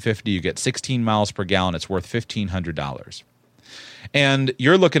F-150, you get 16 miles per gallon, it's worth $1,500. And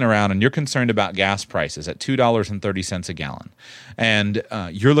you're looking around and you're concerned about gas prices at $2.30 a gallon. And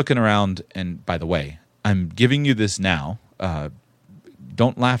you're looking around, and by the way, I'm giving you this now.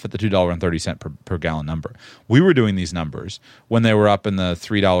 Don't laugh at the $2.30 per gallon number. We were doing these numbers when they were up in the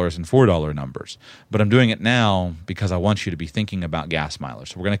 $3 and $4 numbers. But I'm doing it now because I want you to be thinking about gas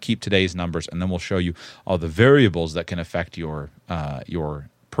mileage. So we're going to keep today's numbers, and then we'll show you all the variables that can affect your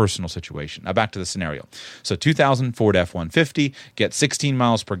personal situation. Now back to the scenario. So 2000 Ford F-150 gets 16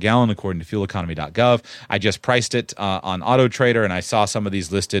 miles per gallon according to fueleconomy.gov. I just priced it on Auto Trader, and I saw some of these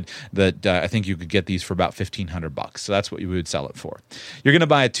listed that I think you could get these for about $1,500. So that's what you would sell it for. You're going to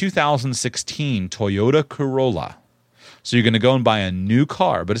buy a 2016 Toyota Corolla. So you're going to go and buy a new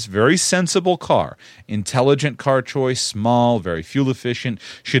car, but it's a very sensible car. Intelligent car choice, small, very fuel efficient,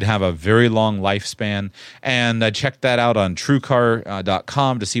 should have a very long lifespan. And I checked that out on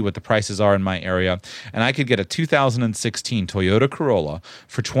TrueCar.com to see what the prices are in my area. And I could get a 2016 Toyota Corolla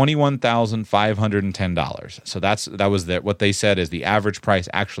for $21,510. So that was what they said is the average price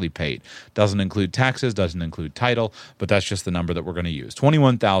actually paid. Doesn't include taxes, doesn't include title, but that's just the number that we're going to use,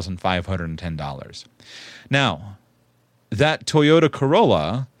 $21,510. Now, that Toyota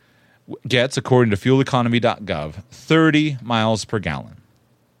Corolla gets, according to fueleconomy.gov, 30 miles per gallon.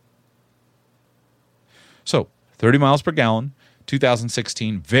 So, 30 miles per gallon,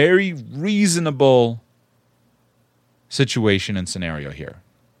 2016, very reasonable situation and scenario here,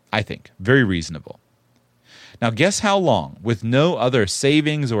 I think. Very reasonable. Now, guess how long, with no other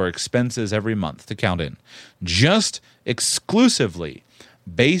savings or expenses every month to count in, just exclusively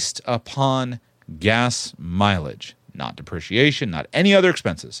based upon gas mileage, not depreciation, not any other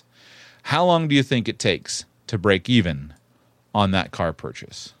expenses. How long do you think it takes to break even on that car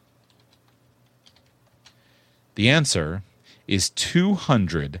purchase? The answer is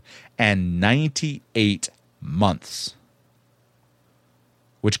 298 months,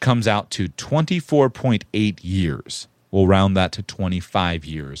 which comes out to 24.8 years. We'll round that to 25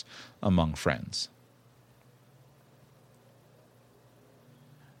 years among friends.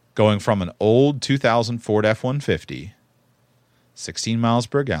 Going from an old 2000 Ford F-150, 16 miles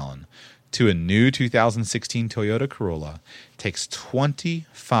per gallon, to a new 2016 Toyota Corolla takes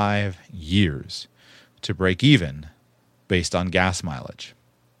 25 years to break even based on gas mileage.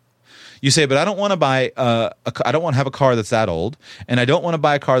 You say, but I don't want to buy I don't want to have a car that's that old, and I don't want to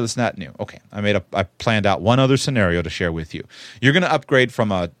buy a car that's not new. Okay, I planned out one other scenario to share with you. You're going to upgrade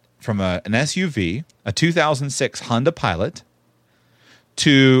from an SUV, a 2006 Honda Pilot,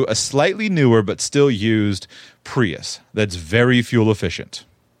 to a slightly newer but still used Prius that's very fuel efficient.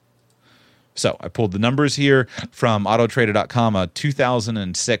 So I pulled the numbers here from Autotrader.com. A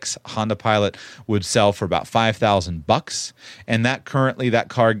 2006 Honda Pilot would sell for about $5,000, and that car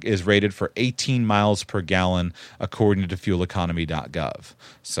is rated for 18 miles per gallon according to fueleconomy.gov.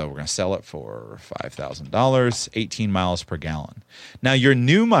 So we're going to sell it for $5,000, 18 miles per gallon. Now your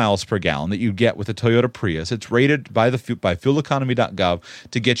new miles per gallon that you get with a Toyota Prius, it's rated by fueleconomy.gov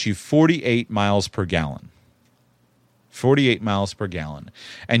to get you 48 miles per gallon. 48 miles per gallon.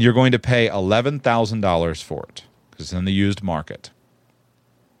 And you're going to pay $11,000 for it because it's in the used market.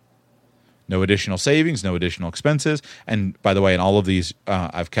 No additional savings, no additional expenses. And by the way, in all of these,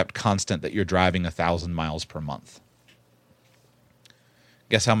 I've kept constant that you're driving 1,000 miles per month.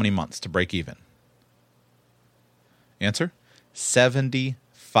 Guess how many months to break even? Answer?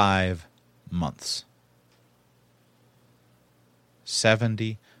 75 months.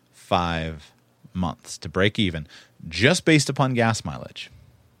 75 months to break even, just based upon gas mileage.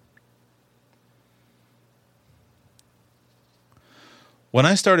 When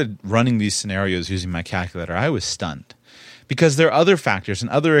I started running these scenarios using my calculator, I was stunned because there are other factors and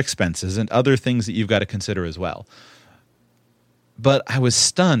other expenses and other things that you've got to consider as well. But I was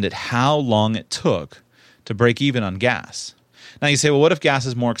stunned at how long it took to break even on gas. Now you say, well, what if gas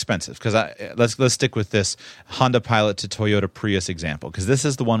is more expensive? Because let's stick with this Honda Pilot to Toyota Prius example, because this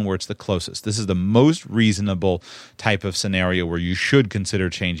is the one where it's the closest. This is the most reasonable type of scenario where you should consider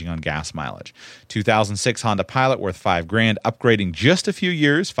changing on gas mileage. 2006 Honda Pilot worth $5,000, upgrading just a few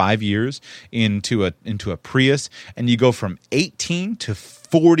years, 5 years into a Prius, and you go from 18 to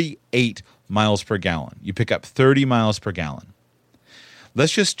 48 miles per gallon. You pick up 30 miles per gallon.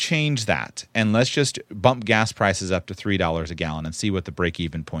 Let's just change that, and let's just bump gas prices up to $3 a gallon and see what the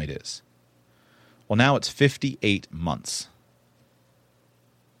break-even point is. Well, now it's 58 months.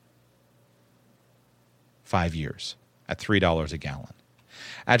 5 years at $3 a gallon.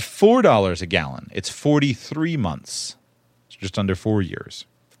 At $4 a gallon, it's 43 months. It's just under 4 years.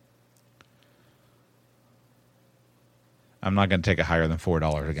 I'm not going to take it higher than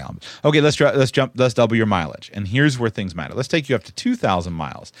 $4 a gallon. Okay, let's double your mileage. And here's where things matter. Let's take you up to 2,000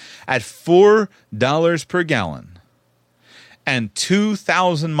 miles at $4 per gallon and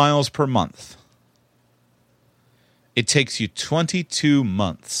 2,000 miles per month. It takes you 22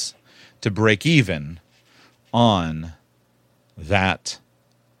 months to break even on that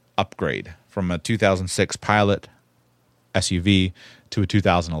upgrade from a 2006 Pilot SUV to a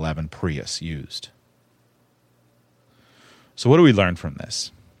 2011 Prius used. So what do we learn from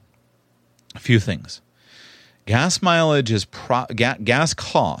this? A few things. Gas mileage is gas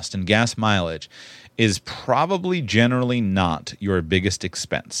cost and gas mileage is probably generally not your biggest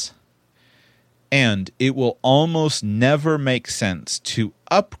expense. And it will almost never make sense to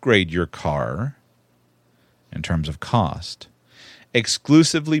upgrade your car in terms of cost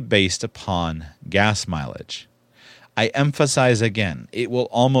exclusively based upon gas mileage. I emphasize again, it will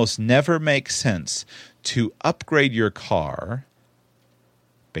almost never make sense to upgrade your car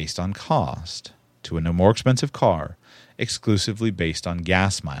based on cost to a more expensive car exclusively based on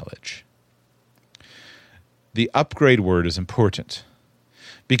gas mileage. The upgrade word is important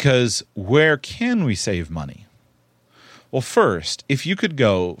because where can we save money? Well, first, if you could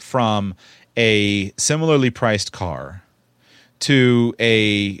go from a similarly priced car to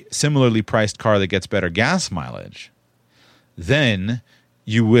a similarly priced car that gets better gas mileage, then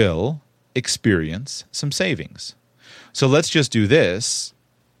you will experience some savings. So let's just do this.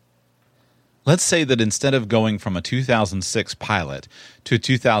 Let's say that instead of going from a 2006 Pilot to a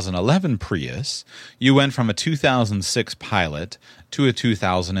 2011 Prius, you went from a 2006 Pilot to a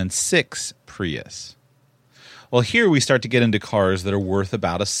 2006 Prius. Well, here we start to get into cars that are worth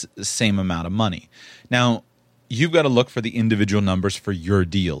about the same amount of money. Now, you've got to look for the individual numbers for your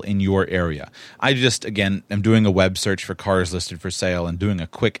deal in your area. I just, again, am doing a web search for cars listed for sale and doing a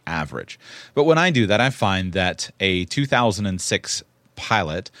quick average. But when I do that, I find that a 2006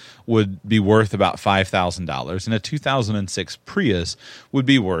 Pilot would be worth about $5,000 and a 2006 Prius would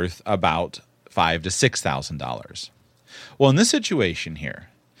be worth about $5,000 to $6,000. Well, in this situation here,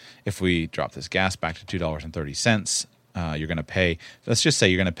 if we drop this gas back to $2.30, you're going to pay, let's just say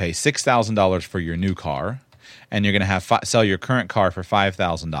you're going to pay $6,000 for your new car, and you're going to sell your current car for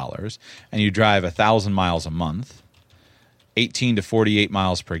 $5,000, and you drive 1,000 miles a month, 18 to 48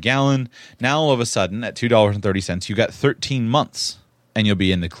 miles per gallon. Now, all of a sudden, at $2.30, you got 13 months, and you'll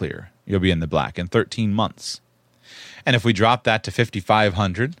be in the clear. You'll be in the black in 13 months. And if we drop that to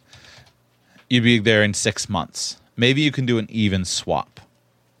 $5,500, you'd be there in 6 months. Maybe you can do an even swap.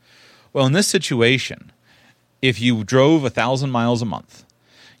 Well, in this situation, if you drove 1,000 miles a month,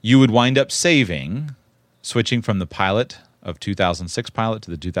 you would wind up saving, switching from the Pilot of 2006 Pilot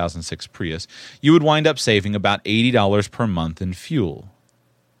to the 2006 Prius, you would wind up saving about $80 per month in fuel.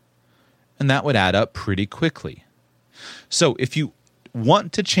 And that would add up pretty quickly. So if you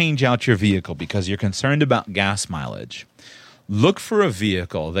want to change out your vehicle because you're concerned about gas mileage, look for a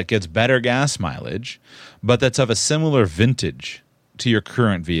vehicle that gets better gas mileage, but that's of a similar vintage to your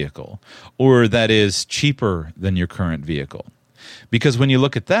current vehicle, or that is cheaper than your current vehicle. Because when you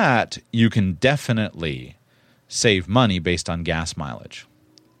look at that, you can definitely save money based on gas mileage.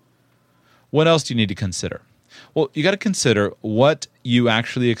 What else do you need to consider? Well, you got to consider what you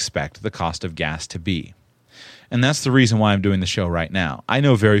actually expect the cost of gas to be. And that's the reason why I'm doing the show right now. I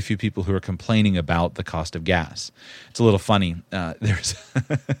know very few people who are complaining about the cost of gas. It's a little funny. There's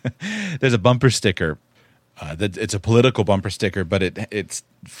a bumper sticker. It's a political bumper sticker, but it's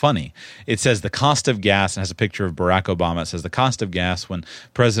funny. It says the cost of gas, and has a picture of Barack Obama. It says the cost of gas when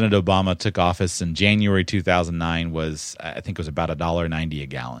President Obama took office in January 2009 was, I think it was about $1.90 a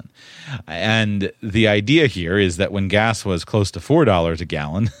gallon. And the idea here is that when gas was close to $4 a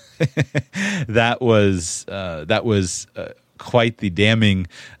gallon, that was quite the damning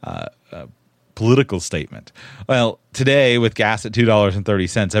political statement. Well, today with gas at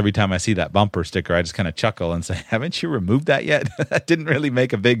 $2.30, every time I see that bumper sticker, I just kind of chuckle and say, haven't you removed that yet? That didn't really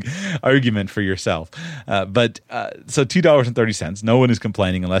make a big argument for yourself. So $2.30, no one is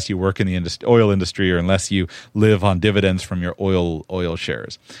complaining unless you work in the oil industry or unless you live on dividends from your oil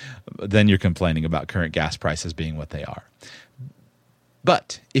shares. Then you're complaining about current gas prices being what they are.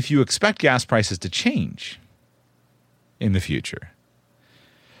 But if you expect gas prices to change in the future,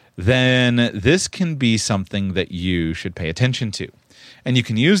 then this can be something that you should pay attention to. And you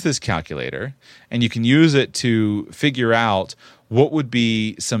can use this calculator, and you can use it to figure out what would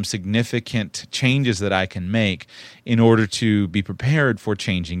be some significant changes that I can make in order to be prepared for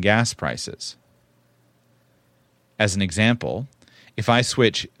changing gas prices. As an example, if I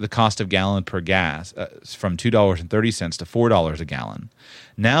switch the cost of gallon per gas from $2.30 to $4 a gallon,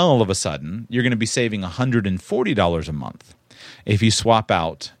 now all of a sudden you're going to be saving $140 a month if you swap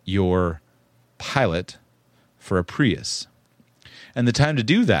out your Pilot for a Prius. And the time to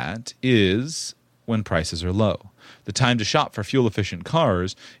do that is when prices are low. The time to shop for fuel-efficient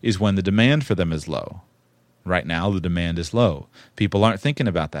cars is when the demand for them is low. Right now, the demand is low. People aren't thinking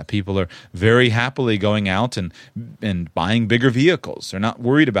about that. People are very happily going out and buying bigger vehicles. They're not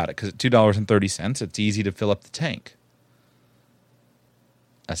worried about it because at $2.30, it's easy to fill up the tank.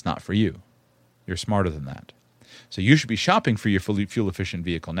 That's not for you. You're smarter than that. So you should be shopping for your fuel-efficient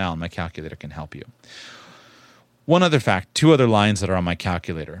vehicle now, and my calculator can help you. One other fact, two other lines that are on my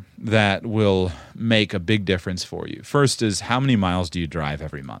calculator that will make a big difference for you. First is, how many miles do you drive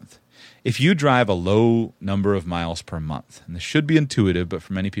every month? If you drive a low number of miles per month, and this should be intuitive, but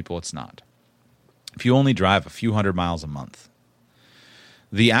for many people it's not. If you only drive a few hundred miles a month,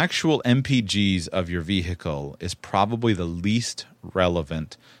 the actual MPGs of your vehicle is probably the least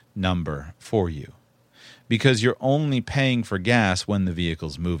relevant number for you because you're only paying for gas when the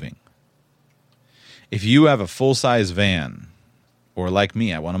vehicle's moving. If you have a full-size van, or like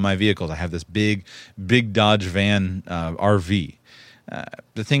me, at one of my vehicles, I have this big Dodge van RV.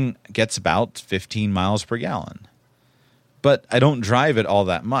 The thing gets about 15 miles per gallon. But I don't drive it all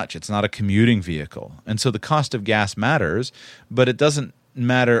that much. It's not a commuting vehicle. And so the cost of gas matters, but it doesn't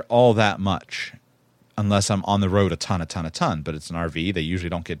matter all that much unless I'm on the road a ton. But it's an RV. They usually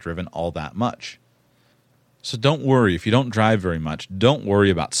don't get driven all that much. So don't worry. If you don't drive very much, don't worry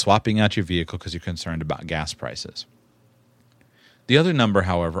about swapping out your vehicle because you're concerned about gas prices. The other number,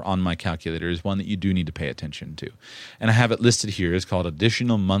 however, on my calculator is one that you do need to pay attention to. And I have it listed here. It's called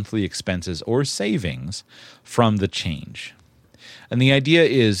additional monthly expenses or savings from the change. And the idea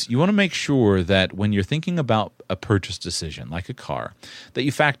is you want to make sure that when you're thinking about a purchase decision, like a car, that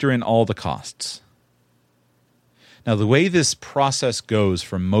you factor in all the costs. Now, the way this process goes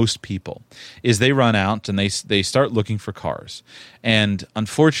for most people is they run out and they start looking for cars. And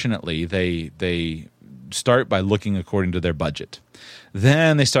unfortunately, they start by looking according to their budget.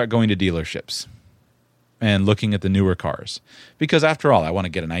 Then they start going to dealerships and looking at the newer cars. Because after all, I want to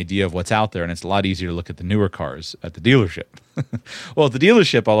get an idea of what's out there, and it's a lot easier to look at the newer cars at the dealership. Well, at the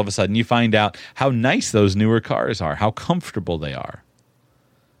dealership, all of a sudden, you find out how nice those newer cars are, how comfortable they are,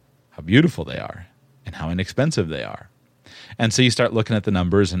 how beautiful they are, and how inexpensive they are. And so you start looking at the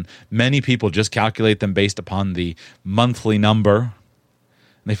numbers, and many people just calculate them based upon the monthly number, and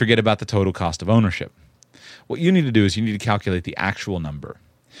they forget about the total cost of ownership. What you need to do is you need to calculate the actual number.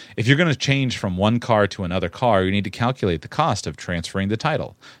 If you're going to change from one car to another car, you need to calculate the cost of transferring the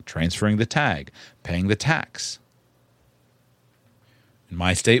title, transferring the tag, paying the tax. In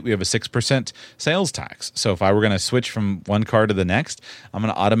my state, we have a 6% sales tax. So if I were going to switch from one car to the next, I'm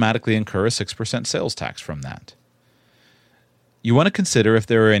going to automatically incur a 6% sales tax from that. You want to consider if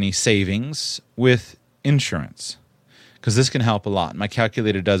there are any savings with insurance, because this can help a lot. My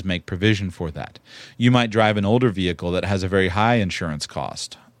calculator does make provision for that. You might drive an older vehicle that has a very high insurance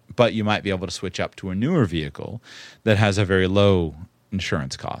cost, but you might be able to switch up to a newer vehicle that has a very low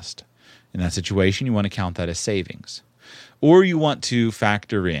insurance cost. In that situation, you want to count that as savings. Or you want to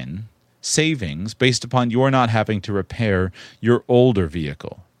factor in savings based upon your not having to repair your older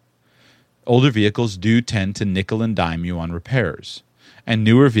vehicle. Older vehicles do tend to nickel and dime you on repairs, and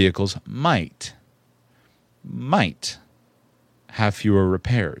newer vehicles might have fewer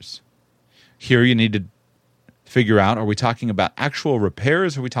repairs. Here you need to figure out, are we talking about actual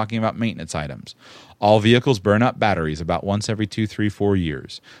repairs or are we talking about maintenance items? All vehicles burn up batteries about once every 2, 3, 4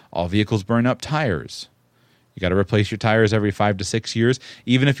 years. All vehicles burn up tires. You got to replace your tires every 5 to 6 years,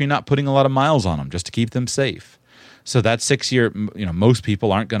 even if you're not putting a lot of miles on them, just to keep them safe. So that 6-year, most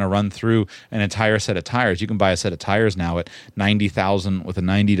people aren't going to run through an entire set of tires. You can buy a set of tires now at 90,000 with a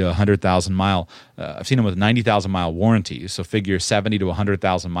 90 to 100,000 mile. I've seen them with 90,000 mile warranty. So figure 70 to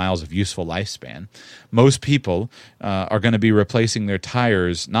 100,000 miles of useful lifespan. Most people are going to be replacing their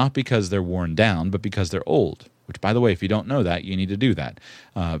tires not because they're worn down, but because they're old. Which, by the way, if you don't know that, you need to do that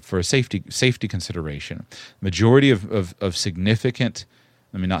for a safety consideration. Majority of significant,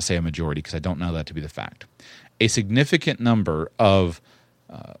 let me not say a majority because I don't know that to be the fact, a significant number of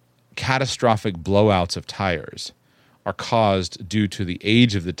catastrophic blowouts of tires are caused due to the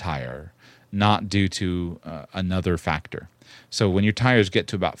age of the tire, not due to another factor. So when your tires get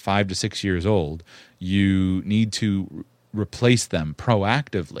to about 5 to 6 years old, you need to replace them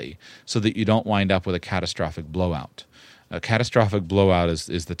proactively so that you don't wind up with a catastrophic blowout. A catastrophic blowout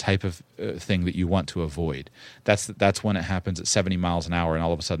is the type of thing that you want to avoid. That's when it happens at 70 miles an hour and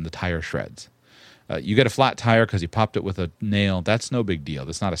all of a sudden the tire shreds. You get a flat tire because you popped it with a nail. That's no big deal.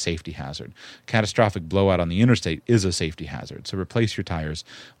 That's not a safety hazard. Catastrophic blowout on the interstate is a safety hazard. So replace your tires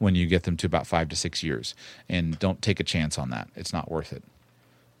when you get them to about 5 to 6 years. And don't take a chance on that. It's not worth it.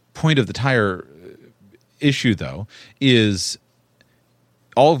 Point of the tire issue, though, is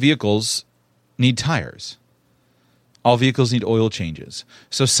all vehicles need tires. All vehicles need oil changes.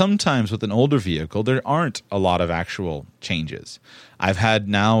 So sometimes with an older vehicle, there aren't a lot of actual changes. I've had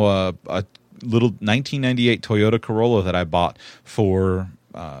now a little 1998 Toyota Corolla that I bought for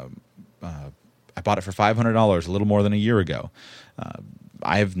I bought it for $500 a little more than a year ago.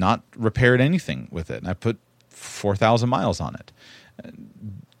 I have not repaired anything with it, and I put 4,000 miles on it.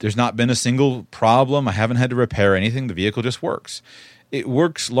 There's not been a single problem. I haven't had to repair anything. The vehicle just works. It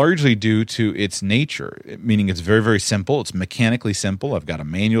works largely due to its nature, meaning it's very, very simple. It's mechanically simple. I've got a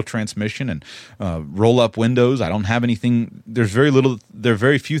manual transmission and roll-up windows. I don't have anything. There are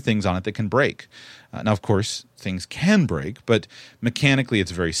very few things on it that can break. Now, of course, things can break, but mechanically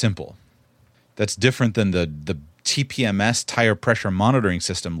it's very simple. That's different than the TPMS tire pressure monitoring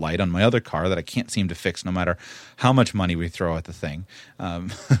system light on my other car that I can't seem to fix no matter how much money we throw at the thing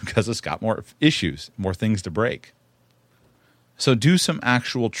because it's got more issues, more things to break. So do some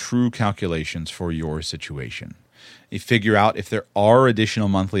actual true calculations for your situation. You figure out if there are additional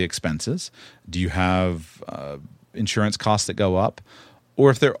monthly expenses. Do you have insurance costs that go up? Or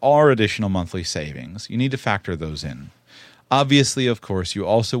if there are additional monthly savings, you need to factor those in. Obviously, of course, you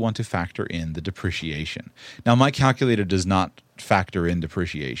also want to factor in the depreciation. Now, my calculator does not factor in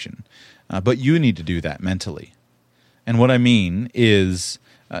depreciation, but you need to do that mentally. And what I mean is,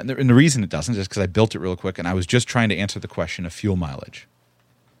 and the reason it doesn't is because I built it real quick and I was just trying to answer the question of fuel mileage.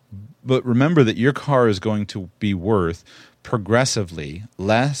 But remember that your car is going to be worth progressively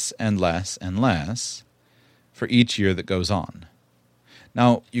less and less and less for each year that goes on.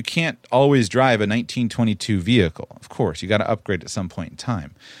 Now, you can't always drive a 1922 vehicle. Of course, you got to upgrade at some point in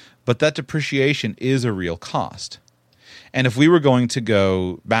time. But that depreciation is a real cost. And if we were going to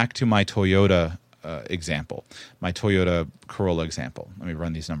go back to my Toyota example, my Toyota Corolla example, let me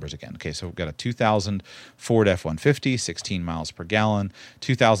run these numbers again. Okay, so we've got a 2000 Ford F-150, 16 miles per gallon.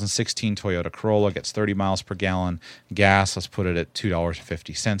 2016 Toyota Corolla gets 30 miles per gallon. Gas, let's put it at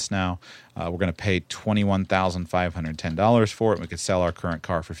 $2.50 now. We're going to pay $21,510 for it. We could sell our current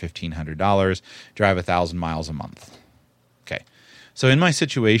car for $1,500, drive 1,000 miles a month. Okay, so in my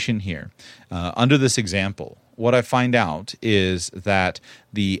situation here, under this example, what I find out is that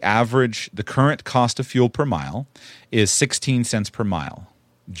the current cost of fuel per mile is 16 cents per mile,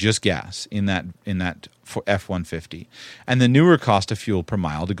 just gas in that F-150. And the newer cost of fuel per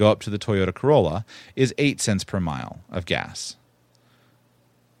mile to go up to the Toyota Corolla is 8 cents per mile of gas.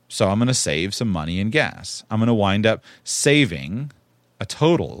 So I'm going to save some money in gas. I'm going to wind up saving a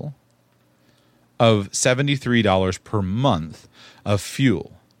total of $73 per month of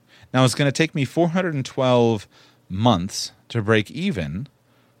fuel. Now, it's going to take me 412 months to break even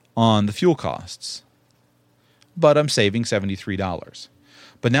on the fuel costs, but I'm saving $73.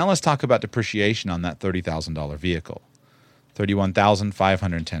 But now let's talk about depreciation on that $30,000 vehicle.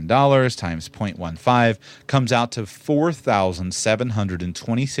 $31,510 times 0.15 comes out to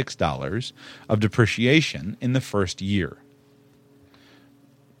 $4,726 of depreciation in the first year.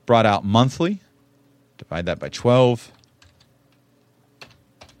 Brought out monthly, divide that by 12.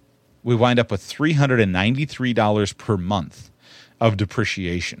 We wind up with $393 per month of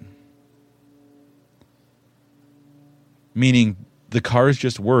depreciation. Meaning the car is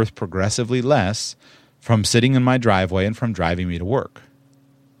just worth progressively less from sitting in my driveway and from driving me to work.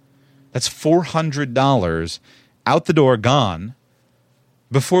 That's $400 out the door gone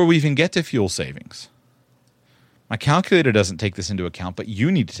before we even get to fuel savings. My calculator doesn't take this into account, but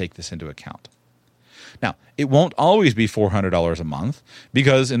you need to take this into account. Now, it won't always be $400 a month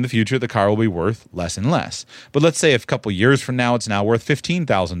because in the future the car will be worth less and less. But let's say if a couple years from now it's now worth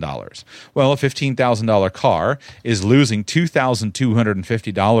 $15,000. Well, a $15,000 car is losing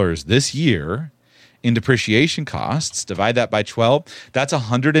 $2,250 this year in depreciation costs. Divide that by 12. That's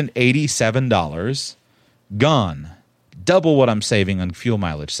 $187 gone. Double what I'm saving on fuel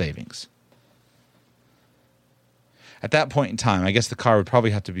mileage savings. At that point in time, I guess the car would probably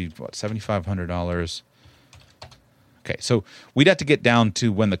have to be, $7,500. Okay, so we'd have to get down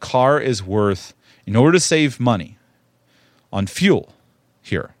to when the car is worth, in order to save money on fuel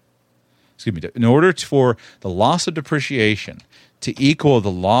here, in order for the loss of depreciation to equal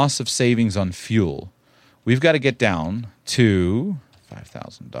the loss of savings on fuel, we've got to get down to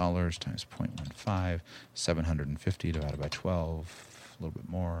 $5,000 times 0.15, 750 divided by 12, a little bit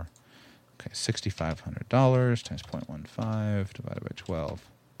more. Okay, $6,500 times 0.15 divided by 12.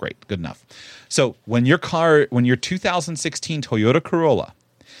 Great, good enough. So when your 2016 Toyota Corolla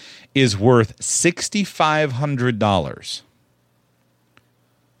is worth $6,500,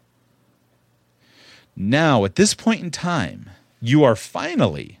 now at this point in time, you are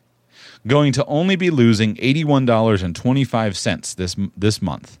finally going to only be losing $81.25 this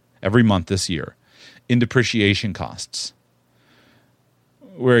month, every month this year, in depreciation costs,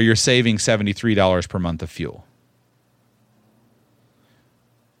 where you're saving $73 per month of fuel.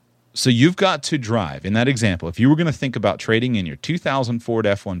 So you've got to drive, in that example, if you were going to think about trading in your 2000 Ford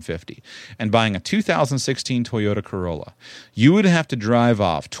F-150 and buying a 2016 Toyota Corolla, you would have to drive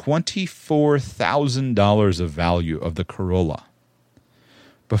off $24,000 of value of the Corolla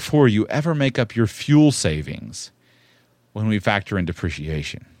before you ever make up your fuel savings when we factor in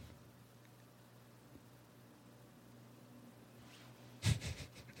depreciation.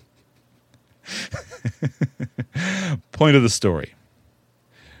 Point of the story.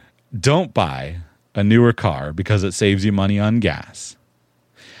 Don't buy a newer car because it saves you money on gas.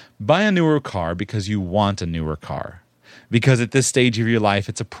 Buy a newer car because you want a newer car. Because at this stage of your life,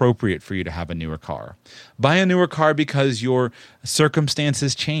 it's appropriate for you to have a newer car. Buy a newer car because your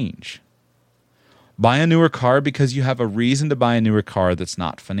circumstances change. Buy a newer car because you have a reason to buy a newer car that's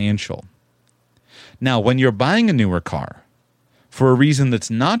not financial. Now, when you're buying a newer car for a reason that's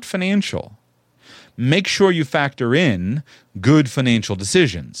not financial, make sure you factor in good financial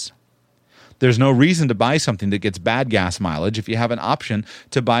decisions. There's no reason to buy something that gets bad gas mileage if you have an option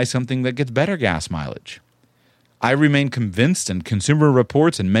to buy something that gets better gas mileage. I remain convinced, and Consumer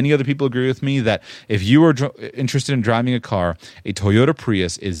Reports and many other people agree with me, that if you are interested in driving a car, a Toyota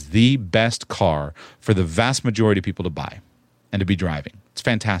Prius is the best car for the vast majority of people to buy and to be driving. It's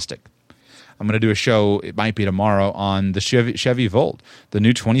fantastic. I'm going to do a show, it might be tomorrow, on the Chevy Volt, the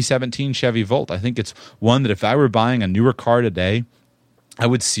new 2017 Chevy Volt. I think it's one that if I were buying a newer car today, I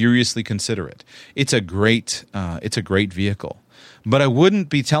would seriously consider it. It's a great vehicle. But I wouldn't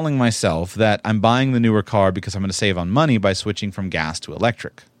be telling myself that I'm buying the newer car because I'm going to save on money by switching from gas to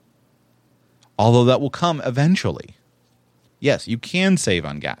electric. Although that will come eventually. Yes, you can save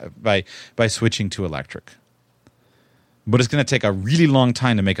on gas by switching to electric. But it's going to take a really long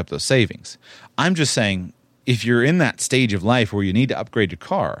time to make up those savings. I'm just saying, if you're in that stage of life where you need to upgrade your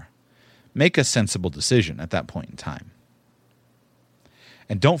car, make a sensible decision at that point in time.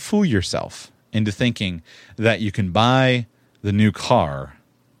 And don't fool yourself into thinking that you can buy the new car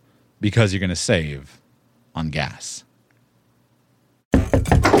because you're going to save on gas.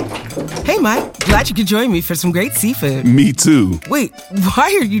 Hey, Mike. Glad you could join me for some great seafood. Me too. Wait,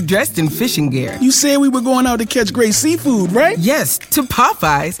 why are you dressed in fishing gear? You said we were going out to catch great seafood, right? Yes, to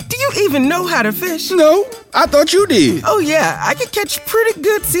Popeyes. Do you even know how to fish? No, I thought you did. Oh, yeah, I can catch pretty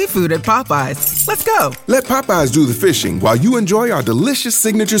good seafood at Popeyes. Let's go. Let Popeyes do the fishing while you enjoy our delicious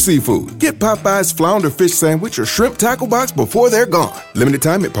signature seafood. Get Popeyes Flounder Fish Sandwich or Shrimp Tackle Box before they're gone. Limited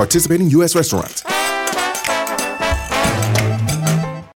time at participating U.S. restaurants.